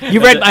book.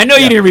 You read? I know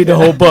you didn't read the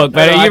whole book,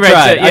 but you read.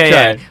 I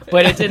tried.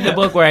 But it's in the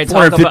book where I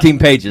talk about 415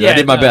 pages. I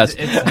did my best.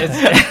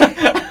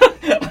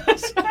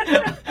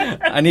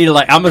 I need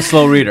I'm a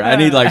slow reader. I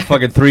need like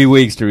fucking 3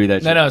 weeks to read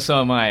that shit. No, so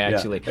am I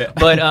actually. Yeah.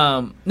 But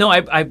no,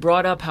 I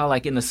brought up how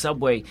like in the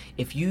subway,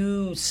 if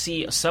you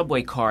see a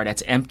subway car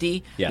that's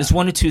empty, there's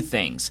one of two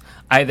things.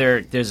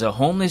 Either there's a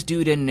homeless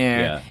dude in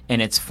there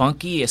and it's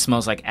funky, it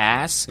smells like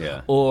ass,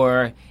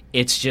 or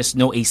it's just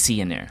no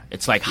AC in there.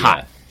 It's like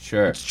hot.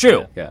 Sure. It's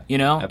true. Yeah. You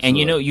know? Absolutely. And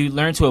you know, you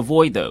learn to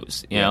avoid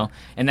those, you know?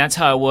 And that's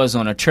how it was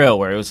on a trail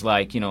where it was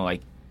like, you know,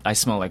 like I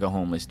smell like a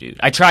homeless dude.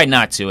 I tried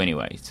not to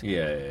anyways.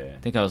 Yeah. I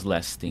think I was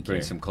less stinky.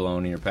 Bring some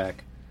cologne in your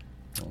pack?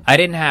 I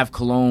didn't have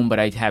cologne, but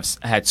I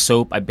had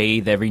soap. I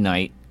bathe every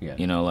night. Yeah.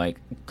 You know, like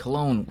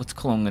cologne. What's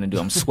cologne gonna do?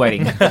 I'm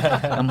sweating.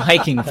 I'm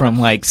hiking from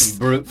like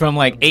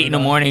 8 in the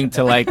morning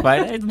to like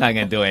 5. It's not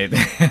gonna do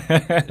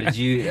anything. Did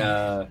you?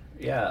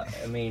 Yeah.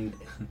 I mean,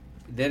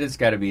 then it's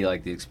got to be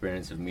like the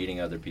experience of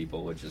meeting other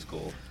people, which is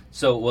cool.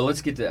 So, well,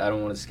 let's get to. I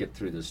don't want to skip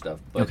through this stuff,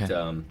 but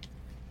all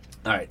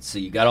right. So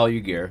you got all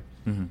your gear.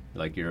 Mm-hmm.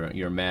 Like you're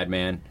a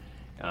madman.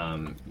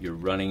 You're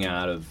running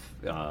out of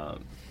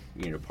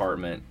your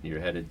apartment. You're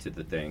headed to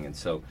the thing, and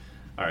so,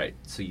 all right.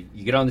 So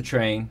you get on the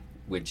train,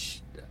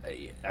 which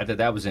I thought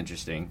that was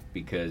interesting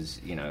because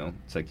you know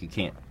it's like you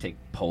can't take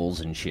poles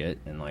and shit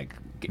and like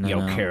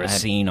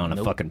kerosene on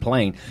a fucking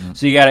plane. Nope.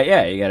 So you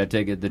gotta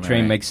take it. The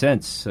train makes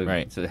sense.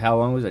 So, so how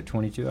long was that?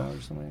 22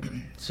 hours, something like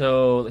that?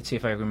 So let's see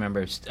if I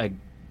remember.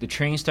 The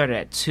train started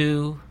at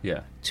 2. Yeah.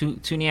 2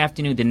 in the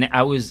afternoon.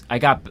 I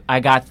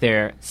got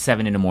there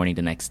 7 in the morning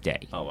the next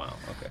day. Oh wow.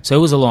 Okay. So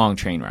it was a long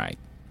train ride.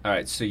 All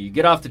right, so you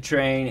get off the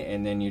train,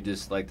 and then you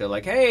just like they're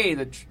like, "Hey,"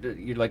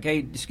 you're like, "Hey,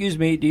 excuse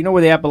me, do you know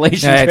where the Appalachian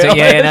Trail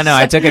is?" No,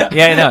 I took it.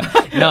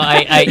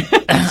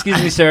 I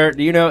excuse me, sir,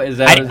 do you know? Is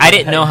that? I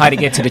didn't know how to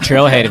get to the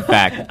trailhead. In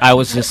fact, I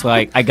was just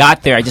like, I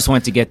got there. I just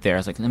wanted to get there. I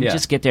was like, let me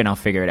just get there, and I'll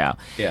figure it out.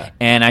 Yeah.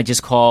 And I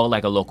just called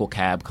like a local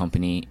cab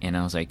company, and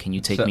I was like, "Can you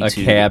take me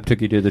to?" A cab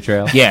took you to the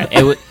trail.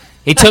 Yeah,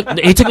 He took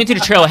me to the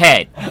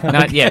trailhead,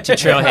 to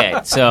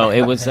trailhead. So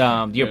it was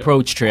the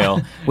approach trail,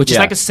 which is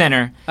like a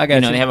center. I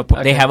got you.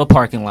 They have a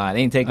parking lot.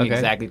 They didn't take me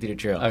exactly to the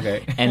trail.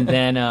 Okay. And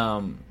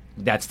then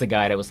that's the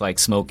guy that was like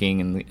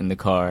smoking in the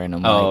car, and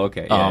I'm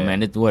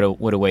man,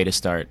 what a way to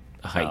start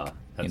a hike.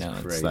 That's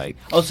crazy. It's like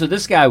so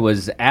this guy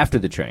was after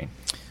the train.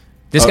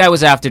 This guy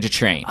was after the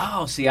train.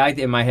 Oh, see,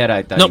 in my head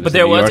I thought no, he was but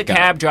there was a guy.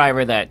 cab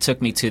driver that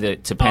took me to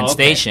Penn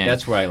Station.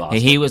 That's where I lost.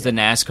 And he was the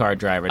NASCAR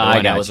driver, the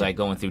one that was like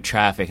going through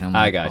traffic. And I'm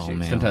like, I got you.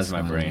 Man, sometimes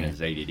my brain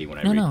is ADD when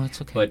I read. No,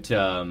 it's okay. But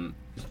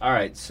all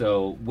right,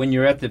 so when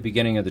you're at the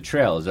beginning of the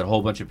trail, is it a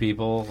whole bunch of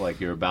people? Like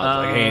you're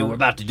about like, hey, we're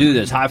about to do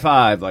this. High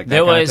five! Like that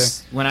there kind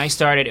was of thing? When I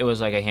started, it was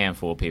like a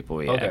handful of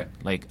people. Yeah. Okay.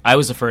 Like I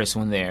was the first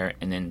one there,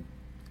 and then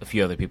a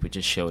few other people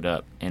just showed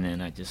up, and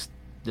then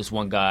this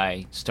one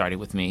guy started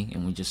with me,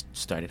 and we just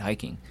started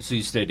hiking. So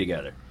you stayed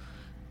together?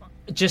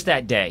 Just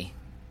that day.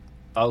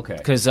 Okay.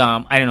 Because I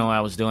didn't know what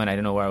I was doing. I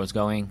didn't know where I was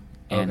going.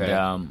 And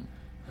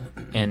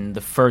and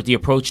the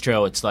approach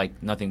trail, it's like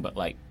nothing but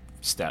like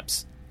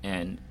steps.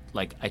 And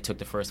like I took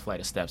the first flight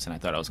of steps and I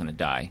thought I was going to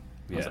die.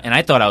 And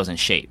I thought I was in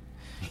shape.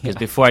 Because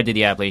before I did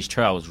the Appalachian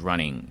Trail, I was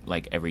running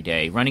like every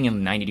day, running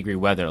in 90-degree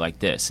weather like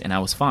this, and I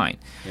was fine.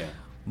 Yeah.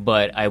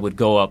 But I would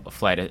go up a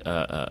flight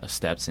of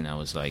steps, and I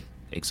was like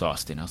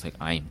exhausted. And I was like,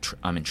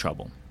 I'm in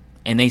trouble.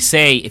 And they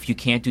say if you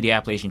can't do the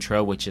Appalachian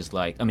Trail, which is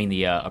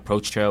the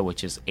approach trail,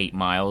 which is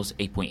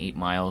 8.8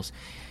 miles,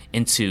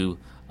 into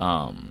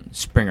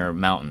Springer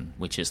Mountain,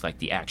 which is like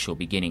the actual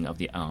beginning of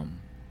the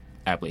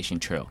Appalachian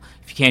Trail.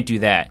 If you can't do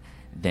that,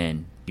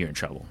 then you're in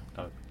trouble.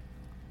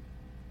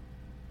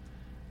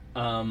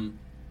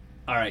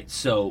 All right,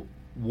 so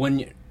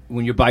when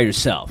you're by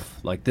yourself,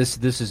 like this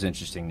is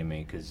interesting to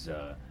me because,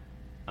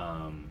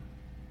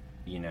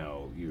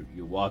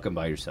 you're walking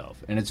by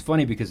yourself, and it's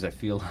funny because I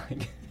feel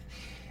like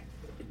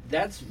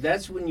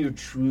that's when you're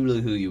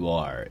truly who you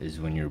are, is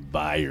when you're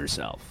by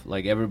yourself.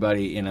 Like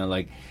everybody,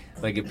 like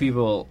if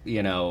people,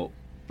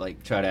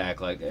 like try to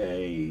act like,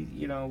 hey,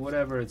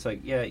 whatever. It's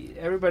like, yeah,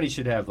 everybody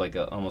should have like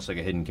almost like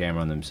a hidden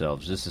camera on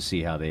themselves just to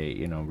see how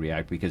they,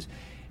 react, because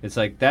it's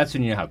like that's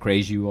when you know how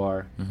crazy you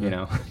are.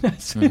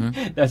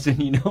 Mm-hmm. That's when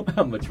you know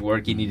how much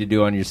work you need to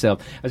do on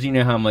yourself. That's when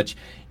you know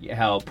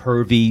how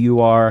pervy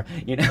you are.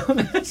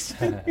 That's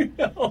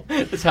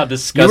how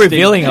disgusting. You're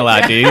revealing a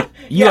lot, dude.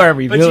 You are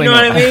revealing. But you know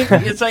what I mean?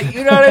 It's like,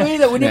 you know what I mean?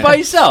 That when you're by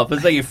yourself,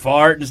 it's like you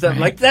fart and stuff.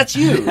 Like that's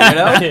you.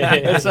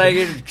 It's like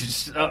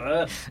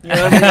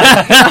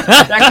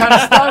that kind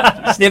of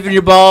stuff. Sniffing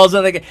your balls.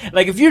 Like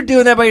if you're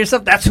doing that by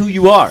yourself, that's who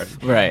you are.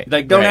 Right.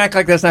 Like don't act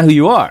like that's not who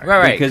you are.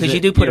 Right. Because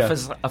you do put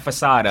a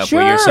facade up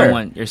where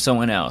you're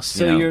someone else.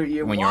 So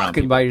you're when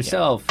walking by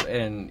yourself,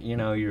 and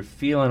you're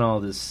feeling all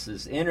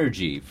this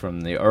energy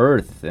from the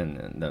earth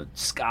and the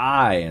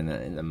sky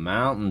and the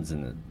mountains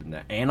and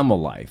the animal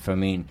life. I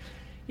mean,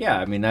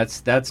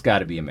 that's got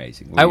to be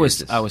amazing. I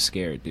was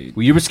scared, dude.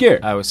 Well, you were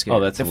scared. I was scared. Oh,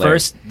 that's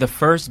hilarious. The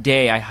first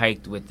day I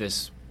hiked with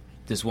this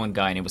one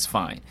guy and it was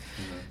fine.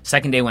 Mm-hmm.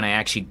 Second day when I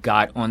actually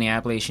got on the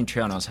Appalachian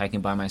Trail and I was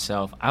hiking by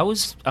myself, I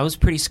was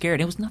pretty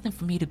scared. It was nothing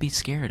for me to be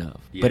scared of.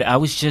 Yeah. But I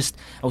was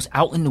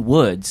out in the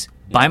woods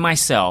by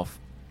myself,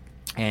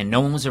 and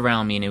no one was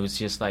around me, and it was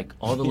just like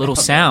all the little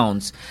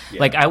sounds. Yeah.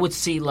 Like I would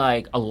see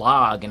like a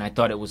log, and I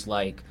thought it was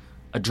like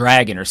a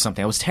dragon or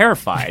something. I was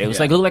terrified. It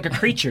was like it looked like a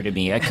creature to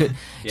me. I could.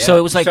 So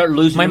it was like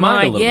my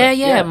mind.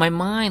 Yeah, my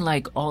mind.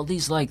 Like all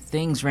these like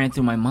things ran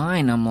through my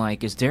mind. I'm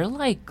like, is there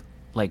like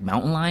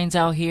mountain lions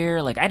out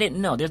here? Like I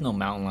didn't know. There's no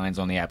mountain lions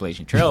on the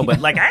Appalachian Trail, but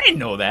like I didn't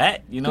know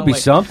that. Could be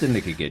something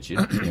that could get you.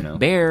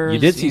 Bears. You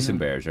did see some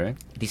bears, right?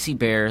 Did see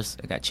bears.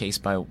 I got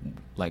chased by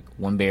like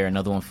one bear.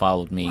 Another one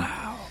followed me.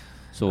 Wow.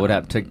 So what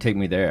happened? Take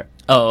me there.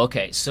 Oh,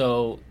 okay.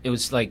 So it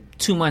was like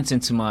 2 months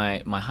into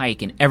my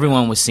hike, and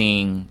everyone was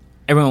seeing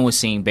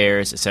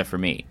bears except for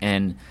me.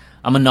 And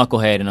I'm a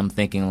knucklehead, and I'm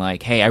thinking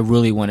like, hey, I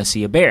really want to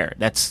see a bear.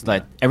 That's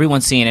like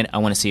everyone's seeing it. I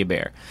want to see a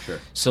bear. Sure.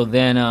 So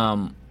then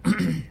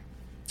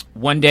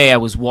one day I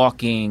was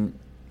walking,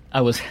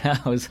 I was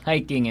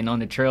hiking, and on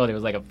the trail there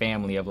was like a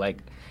family of like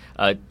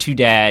 2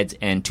 dads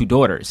and 2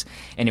 daughters,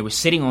 and they were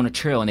sitting on the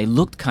trail and they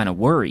looked kind of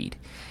worried.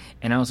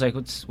 And I was like,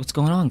 what's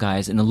going on,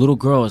 guys? And the little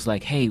girl was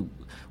like, hey,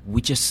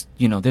 we just,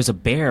 there's a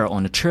bear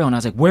on the trail. And I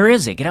was like, where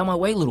is it? Get out of my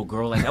way, little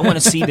girl. Like, I want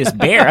to see this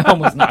bear. I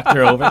almost knocked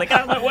her over. Like,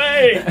 get out of my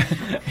way.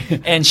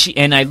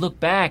 And I look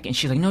back, and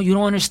she's like, no, you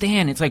don't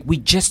understand. It's like, we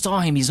just saw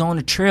him. He's on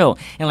the trail.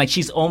 And, like,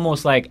 she's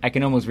almost like, I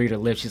can almost read her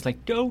lips. She's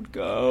like, don't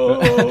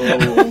go.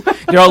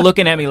 They're all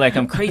looking at me like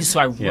I'm crazy.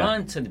 So I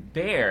run to the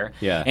bear.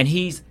 Yeah. And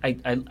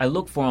I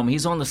look for him.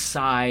 He's on the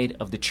side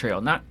of the trail,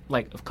 not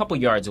like a couple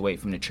yards away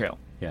from the trail.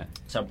 Yeah.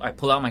 So I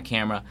pull out my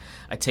camera.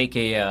 I take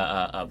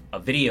a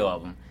video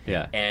of him.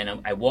 Yeah.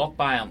 And I walk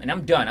by him, and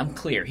I'm done. I'm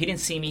clear. He didn't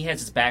see me. He has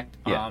his back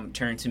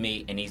turned to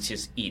me, and he's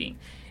just eating.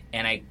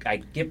 And I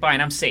get by,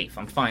 and I'm safe.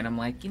 I'm fine. I'm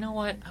like, you know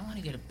what? I want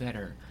to get a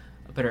better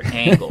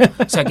angle.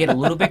 So I get a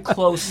little bit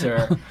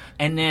closer,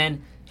 and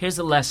then here's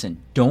the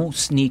lesson: don't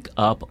sneak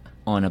up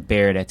on a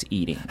bear that's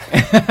eating.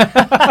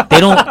 They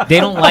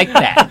don't like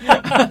that.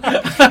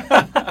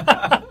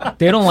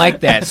 They don't like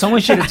that. Someone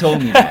should have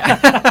told me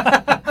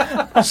that.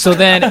 So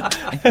then,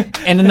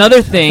 and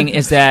another thing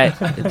is that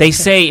they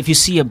say if you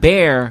see a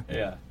bear,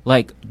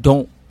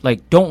 don't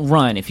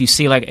run. If you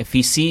see if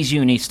he sees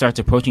you and he starts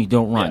approaching you,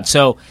 don't run. Yeah.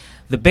 So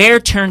the bear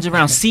turns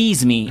around,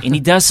 sees me, and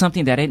he does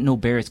something that I didn't know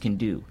bears can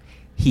do.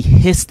 He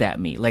hissed at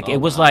me.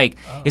 It's like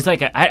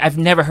I've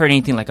never heard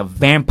anything like a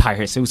vampire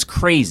hiss. It was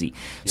crazy.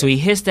 Yeah. So he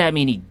hissed at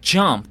me and he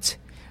jumped,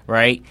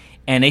 right?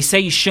 And they say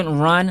you shouldn't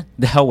run.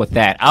 The hell with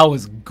that. I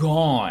was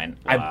gone.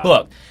 Wow. I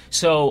booked.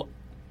 So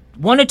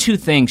one or two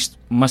things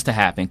must have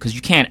happened because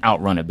you can't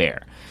outrun a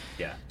bear.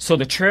 Yeah. So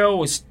the trail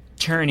was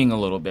turning a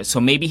little bit. So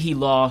maybe he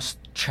lost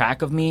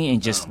track of me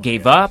and just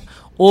gave up.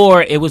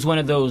 Or it was one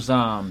of those,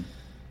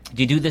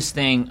 they do this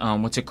thing,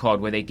 what's it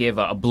called, where they give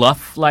a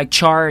bluff-like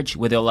charge,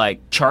 where they'll,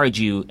 charge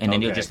you, and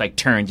then they'll just,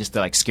 turn just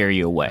to, scare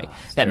you away.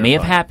 That terrifying. May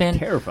have happened.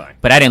 Terrifying.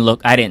 But I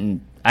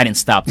didn't I didn't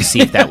stop to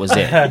see if that was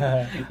it.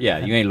 Yeah,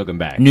 you ain't looking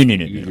back. No.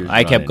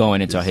 I kept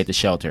going until I hit the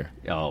shelter.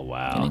 Oh,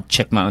 wow. And then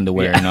checked my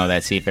underwear and all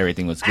that, see if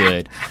everything was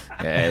good.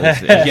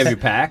 Did you have your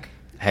pack?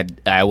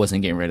 I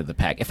wasn't getting rid of the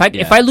pack. If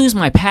I lose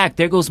my pack,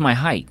 there goes my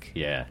hike.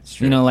 Yeah, it's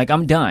true. You know, like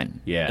I'm done.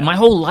 Yeah. And my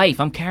whole life,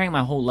 I'm carrying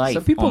my whole life.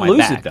 Some people on my lose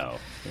back. it though.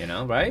 You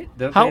know, right?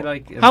 Don't How,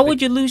 they, how would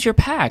you lose your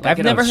pack? Like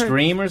I've never heard.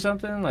 stream or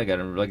something, like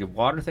a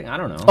water thing. I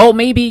don't know. Oh,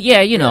 maybe.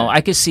 Yeah, you know,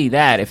 I could see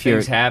that if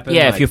Things you're. happen,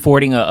 yeah, like- if you're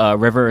fording a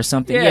river or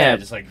something. Yeah,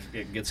 just like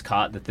it gets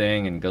caught in the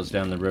thing and goes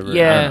down the river.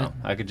 Yeah. I don't know.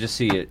 I could just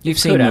see it. You've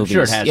It seen could. I'm movies.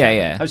 sure it has. Yeah, happened.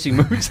 yeah. I've seen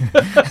movies.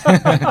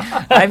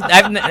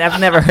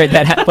 I've never heard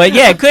that, but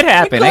yeah, it could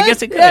happen. I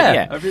guess it could.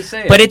 Yeah. I'm just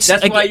saying. But it's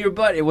that's like, why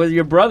it was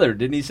your brother.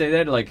 Didn't he say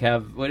that? Like,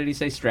 what did he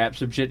say? Strap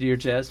some shit to your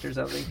chest or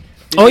something?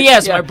 Oh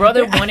yes, my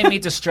brother wanted me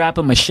to strap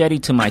a machete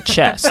to my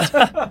chest.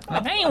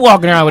 I ain't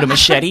walking around with a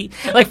machete.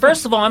 Like,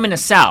 first of all, I'm in the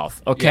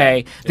South.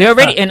 Okay, they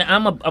already, and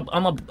I'm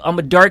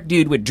a dark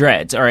dude with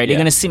dreads. All right, they're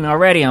gonna see me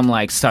already. I'm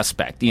like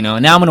suspect, you know.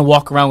 And now I'm gonna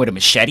walk around with a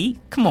machete.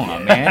 Come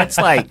on, man. It's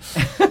like.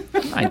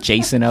 Not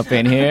Jason up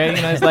in here,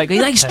 you know. It's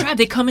like strap.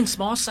 They come in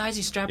small size.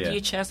 You strap to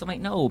your chest. I'm like,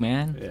 no,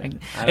 man.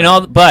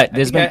 But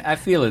there's been. I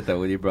feel it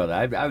though with your brother.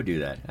 I would do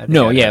that.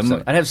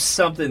 I'd have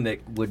something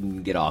that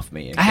wouldn't get off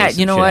me. I had,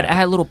 you know what? I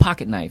had a little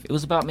pocket knife. It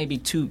was about maybe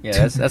 2.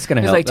 Yeah, that's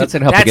gonna help. Like that's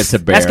gonna help against a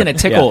bear. That's gonna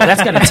tickle. Yeah.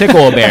 That's gonna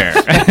tickle a bear.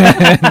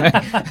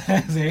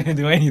 That's not gonna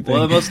do anything.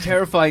 Well, the most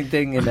terrifying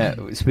thing in that,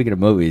 speaking of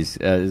movies,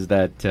 is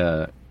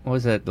that. What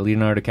was that? The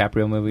Leonardo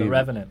DiCaprio movie? The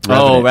Revenant.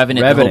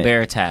 Revenant. The whole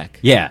bear attack.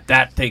 Yeah,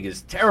 that thing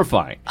is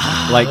terrifying.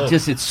 Like,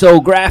 it's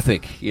so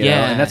graphic. You know?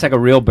 And that's like a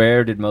real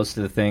bear did most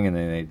of the thing, and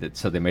then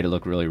they made it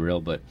look really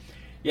real. But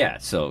yeah,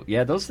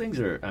 those things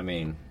are. I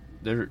mean,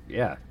 they're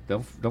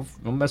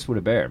don't mess with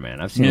a bear,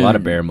 man. I've seen a lot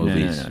of bear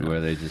movies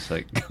where they just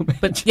like.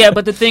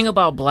 But the thing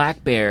about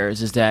black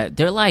bears is that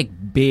they're like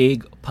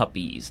big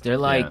puppies. They're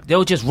like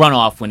they'll just run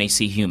off when they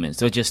see humans.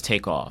 They'll just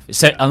take off,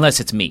 unless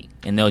it's me,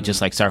 and they'll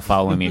just like start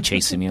following me or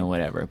chasing me or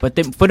whatever. But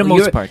for the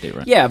most part, they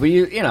run. Yeah, but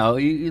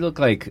you look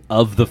like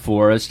of the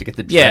forest to get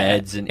the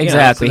dreads and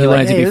exactly. So he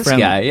wanted to be this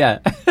friendly. guy, yeah.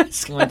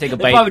 He wanted to take a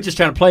bite. Probably just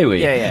trying to play with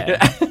you. Yeah.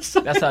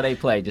 That's how they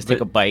play. Just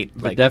take a bite.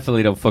 But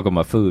definitely don't fuck with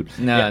my food.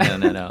 No.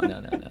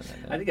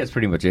 I think that's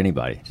pretty much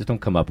anybody. Just don't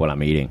come up when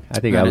I'm eating. I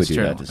think I would do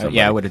that to somebody.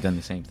 Yeah, I would have done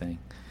the same thing.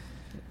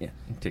 Yeah,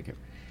 take it.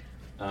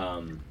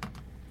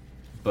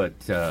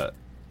 But are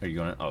you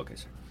going? Oh, okay,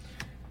 sir.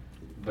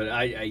 But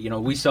I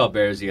we saw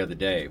bears the other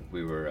day.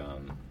 We were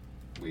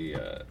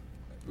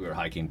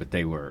hiking, but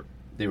they were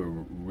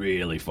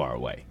really far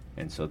away,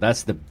 and so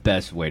that's the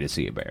best way to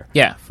see a bear.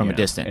 Yeah, from a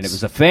distance. And it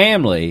was a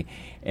family,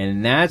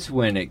 and that's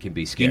when it can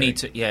be scary.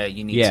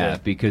 You need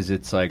to. Because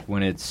it's like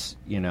when it's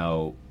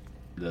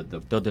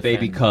the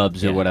baby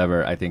cubs or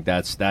whatever. I think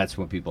that's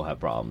when people have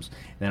problems.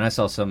 And then I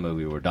saw some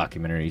movie or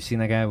documentary. You seen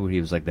that guy where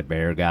he was like the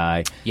bear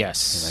guy?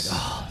 Yes. And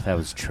like, oh, that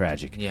was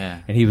tragic. Yeah.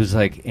 And he was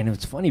like, and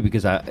it's funny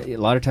because a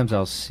lot of times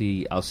I'll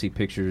see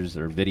pictures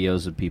or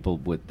videos of people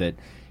with that.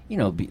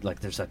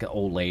 There's like an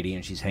old lady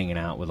and she's hanging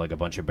out with like a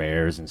bunch of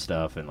bears and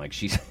stuff, and like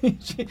she's,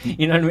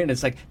 you know what I mean?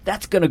 It's like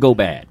that's gonna go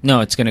bad.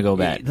 No, it's gonna go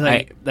bad.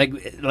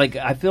 Like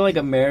I feel like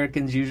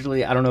Americans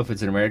usually, I don't know if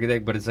it's an American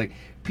thing, but it's like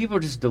people are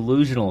just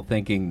delusional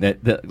thinking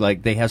that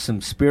like they have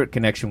some spirit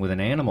connection with an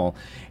animal,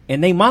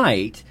 and they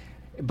might.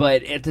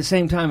 But at the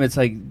same time, it's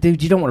like,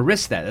 dude, you don't want to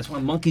risk that. That's why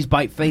monkeys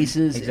bite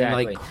faces.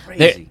 Exactly. And like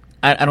crazy.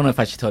 I don't know if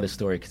I should tell this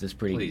story because it's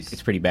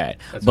pretty bad.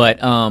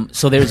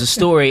 So there's a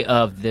story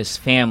of this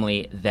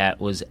family that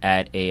was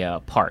at a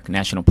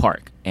national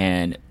park,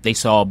 and they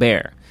saw a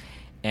bear,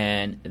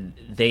 and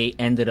they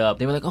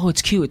were like, oh,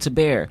 it's cute, it's a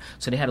bear.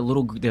 So they had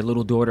their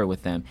little daughter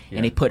with them,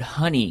 and they put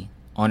honey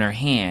on her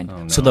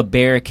hand so the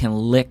bear can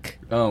lick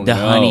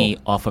honey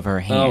off of her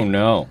hand. Oh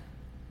no.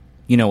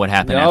 You know what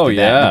happened after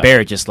that? The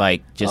bear just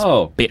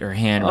bit her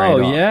hand right off.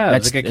 Oh yeah,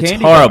 it's like a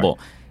candy horrible.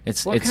 Bar.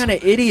 What kind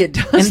of idiot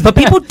does that?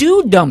 But people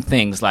do dumb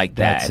things like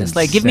that. That's it's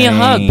like, give me a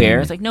hug,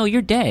 bear. It's like, no,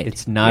 you're dead.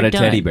 It's not You're a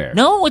done. teddy bear.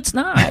 No, it's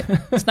not.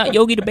 It's not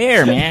Yogi the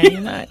Bear,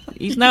 man.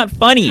 He's not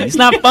funny. He's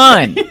not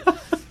fun.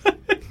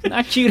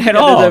 Not cute at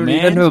all, man.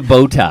 He doesn't have a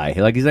bow tie.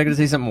 Like, he's not going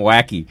to say something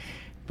wacky.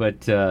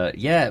 But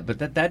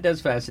that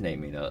does fascinate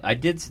me though.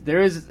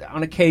 There is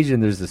on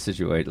occasion there's the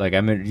situation like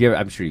I'm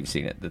sure you've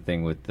seen it, the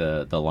thing with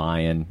the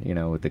lion,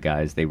 with the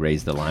guys, they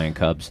raise the lion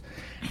cubs,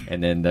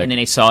 and then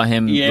they saw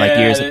him like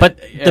years. But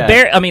the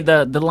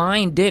bear, the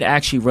lion did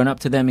actually run up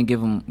to them and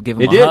give him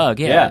a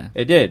hug. Yeah,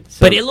 it did.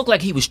 So, but it looked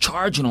like he was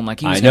charging them, like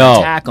he was going to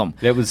attack them.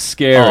 That was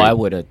scary. Oh, I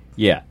would have.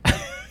 Yeah.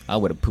 I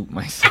would have pooped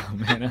myself,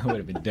 man. I would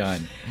have been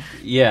done.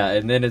 Yeah,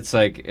 and then it's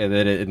like, and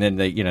then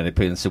they, they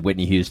put in some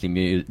Whitney Houston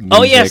music.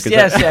 Oh yes, I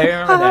remember that.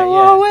 Yeah. I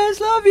always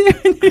love you.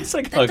 And it's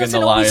like that hugging the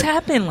lion. Doesn't always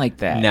happen like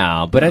that.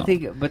 No, but I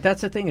think, but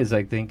that's the thing is,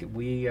 I think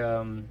we,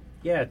 too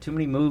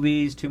many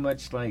movies, too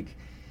much like,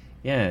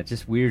 Yeah,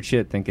 just weird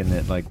shit. Thinking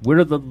that like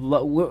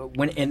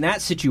when in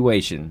that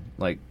situation,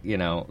 like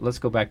let's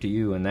go back to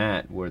you and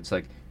that where it's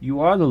like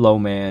you are the low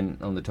man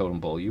on the totem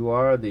pole. You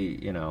are the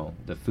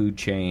the food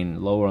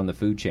chain, lower on the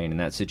food chain in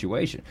that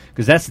situation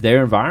because that's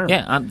their environment.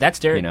 Yeah, that's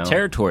their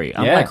territory.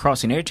 I'm like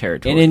crossing their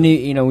territory. And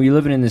in when you're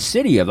living in the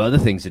city, you have other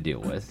things to deal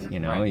with.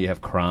 Right. You have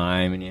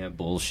crime and you have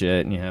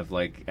bullshit and you have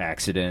like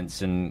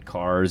accidents and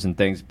cars and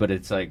things. But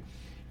it's like.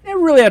 You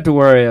don't really have to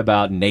worry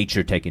about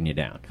nature taking you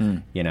down,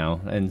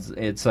 and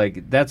it's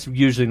like that's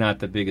usually not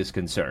the biggest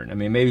concern. I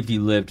mean, maybe if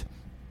you lived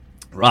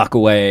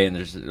Rockaway and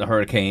there's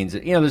hurricanes,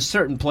 there's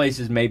certain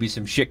places maybe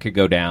some shit could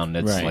go down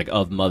that's like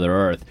of Mother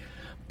Earth.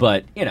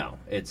 But,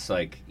 it's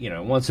like,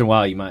 once in a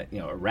while you might,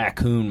 a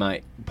raccoon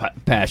might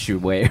pass your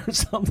way or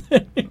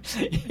something.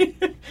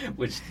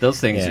 Which those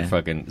things are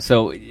fucking...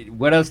 So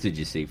what else did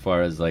you see as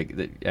far as like,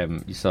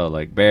 you saw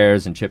like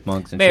bears and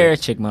chipmunks and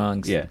bears,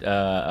 chipmunks.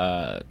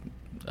 Yeah.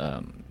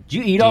 Did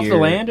you eat off the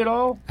land at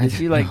all? Did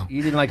you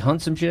you didn't like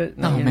hunt some shit?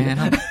 No,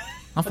 man.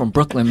 I'm from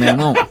Brooklyn,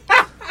 man.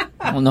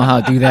 I don't know how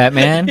to do that,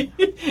 man.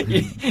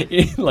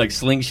 You like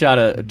slingshot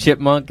a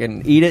chipmunk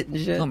and eat it and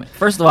shit? No,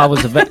 first of all,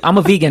 I'm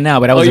a vegan now,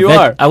 but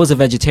I was a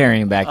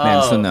vegetarian back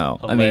then, so no.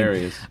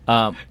 Hilarious.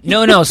 I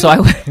mean, no. So I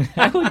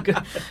would go,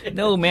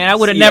 no, man. I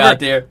would have never. Out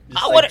there,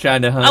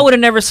 trying to hunt. I would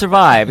have never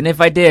survived, and if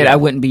I did, I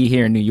wouldn't be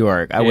here in New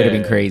York. I would have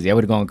been crazy. I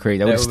would have gone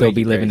crazy. I would still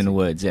be living in the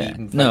woods. Yeah.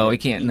 No, we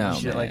can't. No,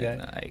 shit like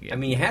that. I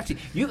mean, you have to.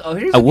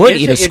 I would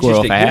eat a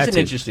squirrel if I had to. Here's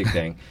an interesting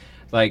thing.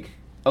 Like,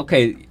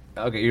 okay,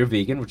 you're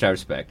vegan, which I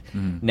respect.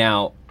 Mm-hmm.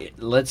 Now,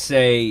 let's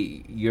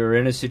say you're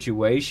in a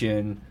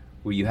situation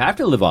where you have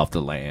to live off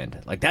the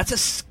land. Like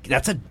that's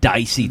a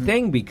dicey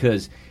thing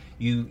because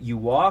you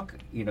walk,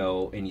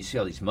 and you see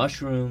all these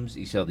mushrooms,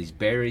 you see all these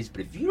berries,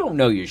 but if you don't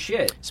know your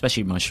shit,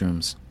 especially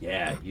mushrooms,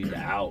 you're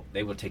out.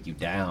 They will take you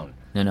down.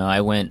 No,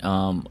 I went.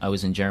 I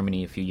was in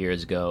Germany a few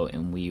years ago,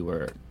 and we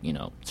were,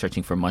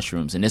 searching for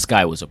mushrooms, and this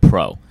guy was a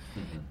pro,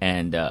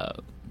 and.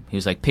 He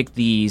was like, pick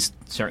these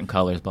certain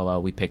colors, blah, blah.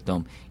 We picked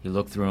them. He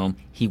looked through them.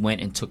 He went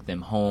and took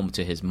them home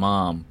to his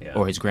mom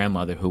or his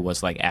grandmother, who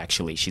was like,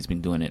 actually, she's been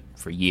doing it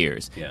for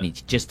years. Yeah.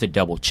 And just to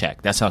double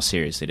check. That's how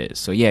serious it is.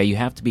 So, yeah, you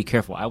have to be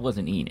careful. I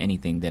wasn't eating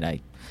anything that I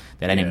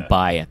didn't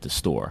buy at the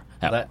store.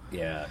 I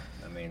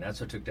mean,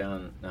 that's what took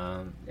down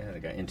the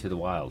guy Into the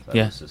Wild. That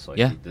was just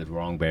like the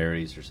wrong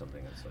berries or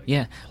something. It's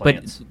like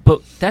plants.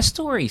 but that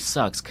story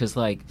sucks because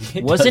like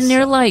wasn't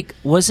there like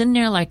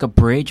a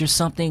bridge or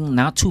something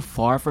not too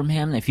far from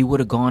him? If he would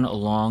have gone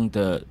along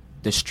the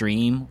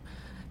stream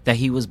that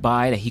he was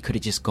by, that he could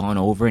have just gone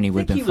over and he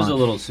would have been fine. He was a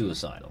little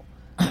suicidal.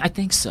 I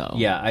think so.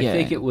 Yeah, I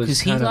think it was because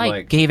he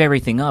like gave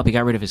everything up. He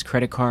got rid of his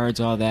credit cards,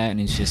 all that,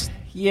 and it's just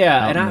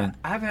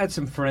I've had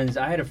some friends.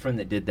 I had a friend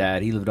that did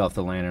that. He lived off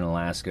the land in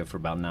Alaska for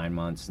about 9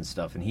 months and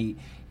stuff, and he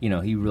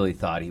really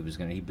thought he was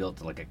gonna. He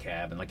built like a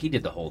cabin, like he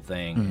did the whole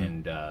thing,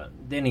 and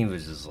then he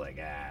was just like,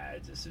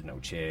 there's no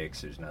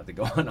chicks, there's nothing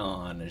going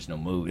on, there's no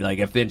movie. Like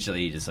eventually,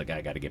 he just like, I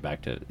got to get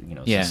back to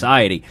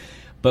society.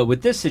 But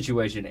with this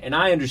situation, and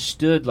I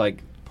understood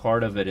like.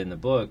 Part of it in the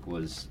book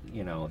was,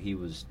 he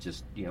was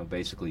just,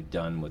 basically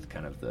done with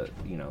kind of the,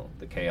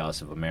 the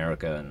chaos of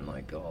America and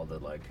like all the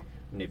like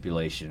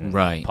manipulation,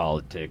 and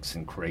politics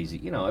and crazy,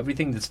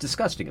 everything that's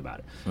disgusting about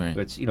it. Right.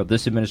 It's,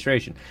 this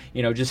administration,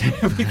 just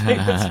everything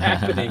that's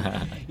happening.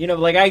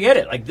 Like I get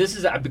it. Like this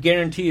is, I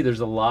guarantee you,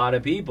 there's a lot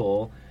of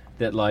people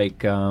that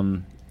like,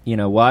 I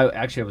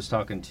was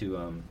talking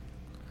to.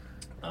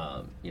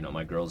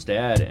 My girl's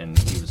dad, and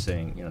he was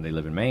saying, they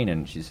live in Maine,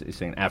 and she's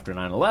saying after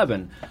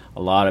 9/11,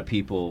 a lot of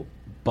people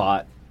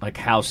bought like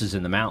houses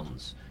in the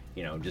mountains,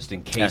 just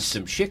in case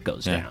some shit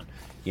goes down.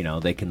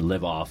 They can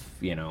live off,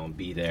 and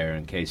be there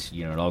in case,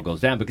 it all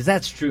goes down. Because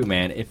that's true,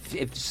 man.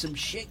 If some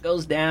shit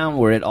goes down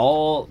where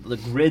the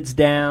grid's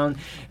down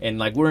and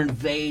like we're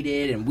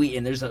invaded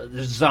and there's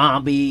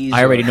zombies.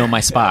 I already know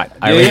my spot.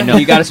 I already know.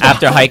 You got a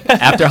spot.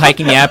 After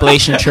hiking the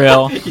Appalachian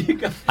Trail,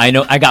 I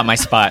know I got my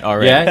spot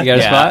already. Yeah, you got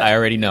a spot? I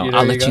already know.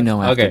 I'll let you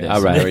know after this. Okay,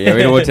 all right. Yeah,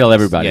 we don't want to tell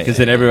everybody because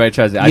then everybody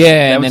tries to.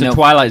 That was a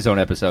Twilight Zone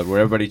episode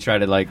where everybody tried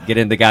to like get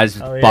in the guy's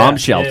bomb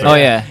shelter. Oh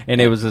yeah, and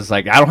it was just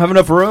like, I don't have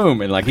enough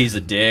room, and like he's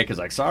a dick. It's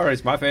like, sorry,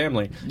 it's my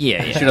family. Yeah.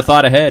 Should have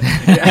thought ahead.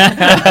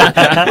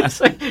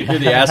 Like, you're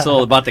the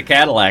asshole about the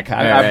Cadillac.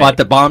 I bought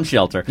the bomb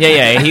shelter.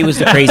 Yeah. He was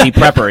the crazy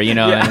prepper, and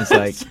it's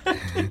like,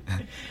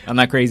 I'm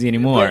not crazy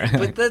anymore.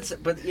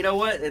 But you know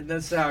what? And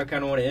that's how I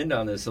kind of want to end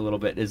on this a little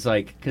bit. Is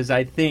like, because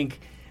I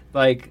think,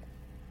 like,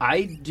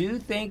 I do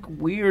think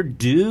we're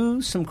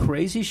due some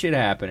crazy shit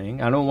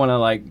happening. I don't want to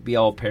like be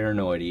all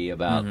paranoid-y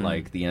about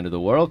like the end of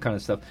the world kind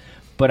of stuff,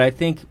 but I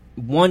think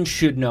one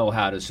should know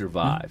how to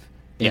survive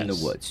in the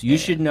woods. You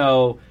should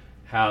know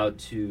how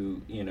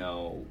to,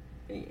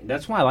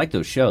 that's why I like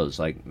those shows,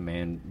 like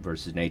Man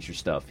versus Nature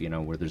stuff,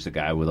 where there's a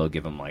guy where they'll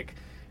give him, like,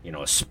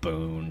 a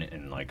spoon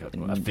and, like,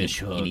 a fish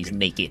hook. And he's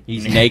naked.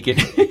 He's naked.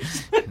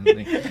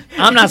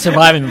 I'm not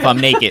surviving if I'm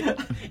naked.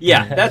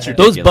 Yeah, that's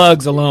ridiculous. Those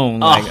bugs alone.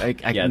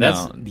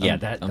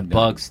 The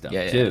bug stuff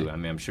too. I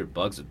mean, I'm sure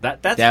bugs.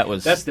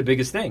 That's the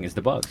biggest thing is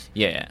the bugs.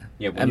 Yeah,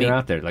 yeah. When you're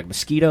out there, like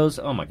mosquitoes.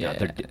 Oh my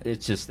god,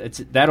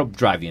 that'll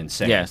drive you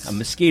insane. Yes, a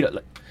mosquito.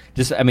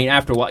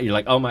 After a while, you're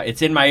like, oh my,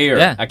 it's in my ear.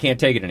 Yeah. I can't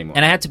take it anymore.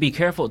 And I had to be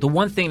careful. The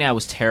one thing that I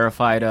was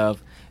terrified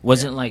of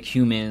wasn't like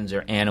humans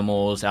or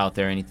animals out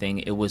there or anything.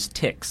 It was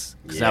ticks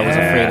because I was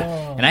afraid.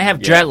 And I have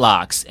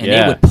dreadlocks, and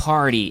they would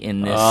party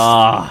in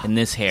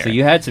this hair. So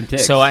you had some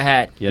ticks. So I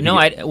had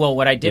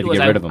what I did was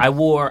I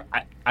wore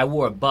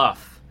a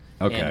buff.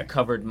 Okay. And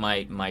covered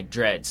my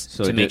dreads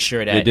to make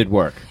sure that it did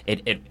work.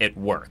 It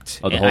worked.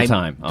 Oh, the whole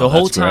time. The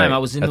whole time I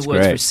was in the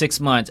woods for 6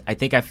 months. I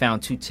think I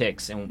found 2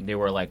 ticks, and they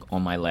were like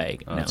on my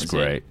leg. Oh, that's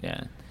great.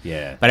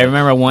 Yeah. But I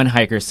remember one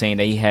hiker saying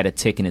that he had a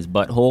tick in his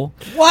butthole.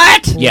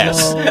 What?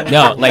 Yes.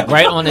 No, like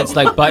right on its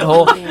like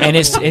butthole. And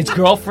his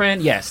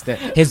girlfriend,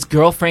 his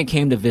girlfriend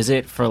came to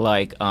visit for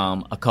like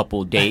a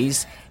couple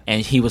days. And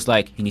he was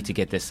like, "You need to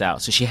get this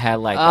out." So she had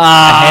like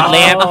a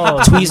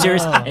headlamp,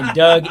 tweezers, and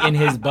dug in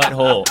his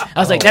butthole. I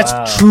was like,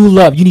 "That's true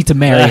love. You need to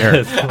marry her.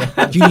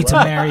 You need to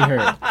marry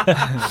her.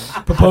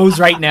 Propose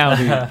right now,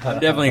 dude." I'm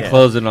definitely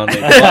closing on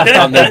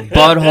the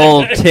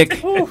butthole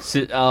tick.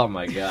 Oh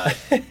my god!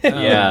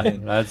 Yeah,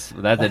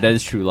 that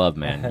is true love,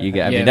 man.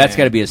 That's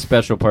got to be a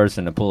special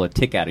person to pull a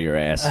tick out of your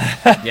ass.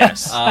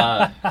 Yes.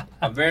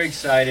 I'm very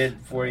excited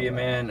for you,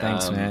 man.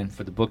 Thanks, man.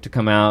 For the book to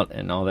come out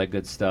and all that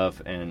good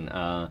stuff. And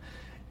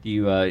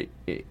you want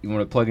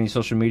to plug any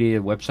social media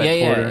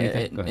website for it or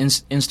anything?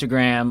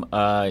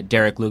 Instagram,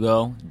 Derek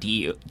Lugo,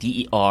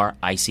 DERICKLUGO.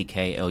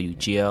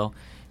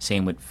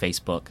 Same with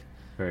Facebook.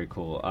 Very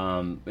cool.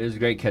 It was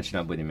great catching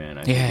up with you, man.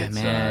 I think it's,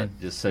 man.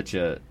 Just such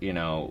a,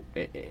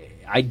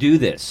 I do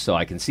this so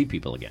I can see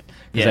people again.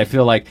 Because I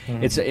feel like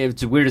it's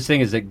the weirdest thing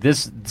is like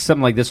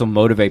something like this will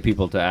motivate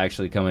people to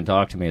actually come and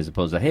talk to me as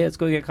opposed to, hey, let's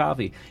go get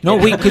coffee. No,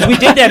 because we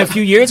did that a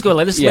few years ago.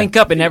 Like, let's link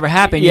up. It never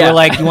happened. You were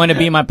like, you want to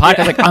be in my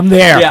podcast? Like, I'm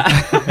there.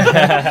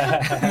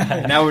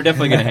 Yeah. Now we're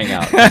definitely going to hang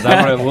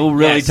out. We'll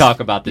really talk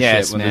about this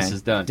shit when this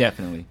is done.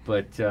 Definitely.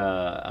 But,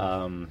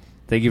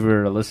 thank you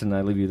for listening.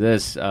 I leave you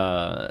this.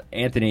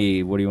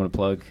 Anthony, what do you want to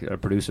plug? Our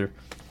producer.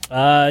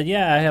 I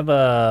have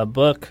a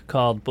book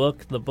called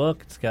Book the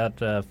Book. It's got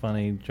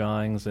funny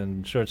drawings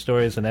and short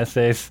stories and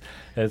essays.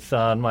 It's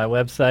on my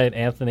website,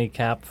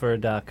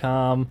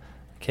 anthonykapfer.com,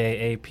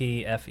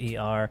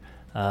 KAPFER,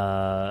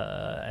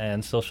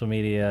 and social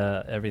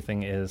media,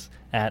 everything is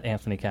at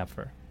Anthony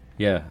Kapfer.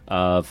 Yeah,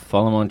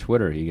 follow him on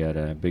Twitter. He got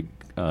a big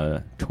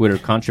Twitter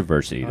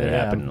controversy that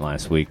happened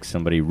last week.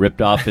 Somebody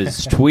ripped off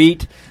his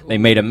tweet. They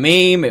made a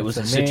meme. It was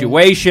a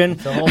situation.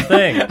 It's the whole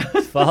thing.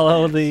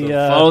 Follow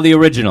the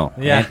original.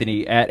 Yeah.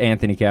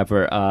 Anthony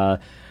Kapfer.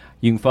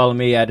 You can follow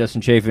me at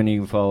Dustin Chafin.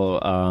 You can follow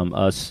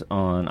us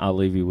on I'll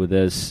Leave You With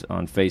This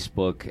on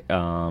Facebook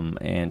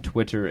and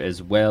Twitter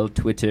as well.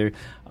 Twitter.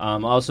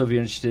 Also, if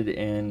you're interested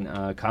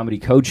in comedy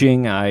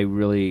coaching, I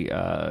really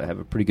have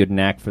a pretty good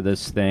knack for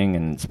this thing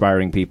and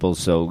inspiring people.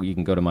 So you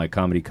can go to my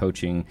comedy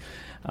coaching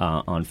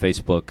on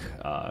Facebook,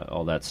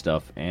 all that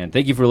stuff. And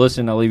thank you for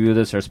listening. I'll leave you with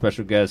this. Our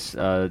special guest,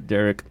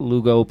 Derek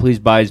Lugo. Please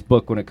buy his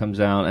book when it comes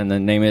out. And the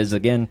name is,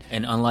 again?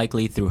 An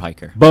Unlikely Thru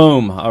Hiker.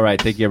 Boom. All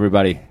right. Thank you,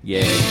 everybody.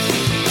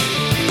 Yay.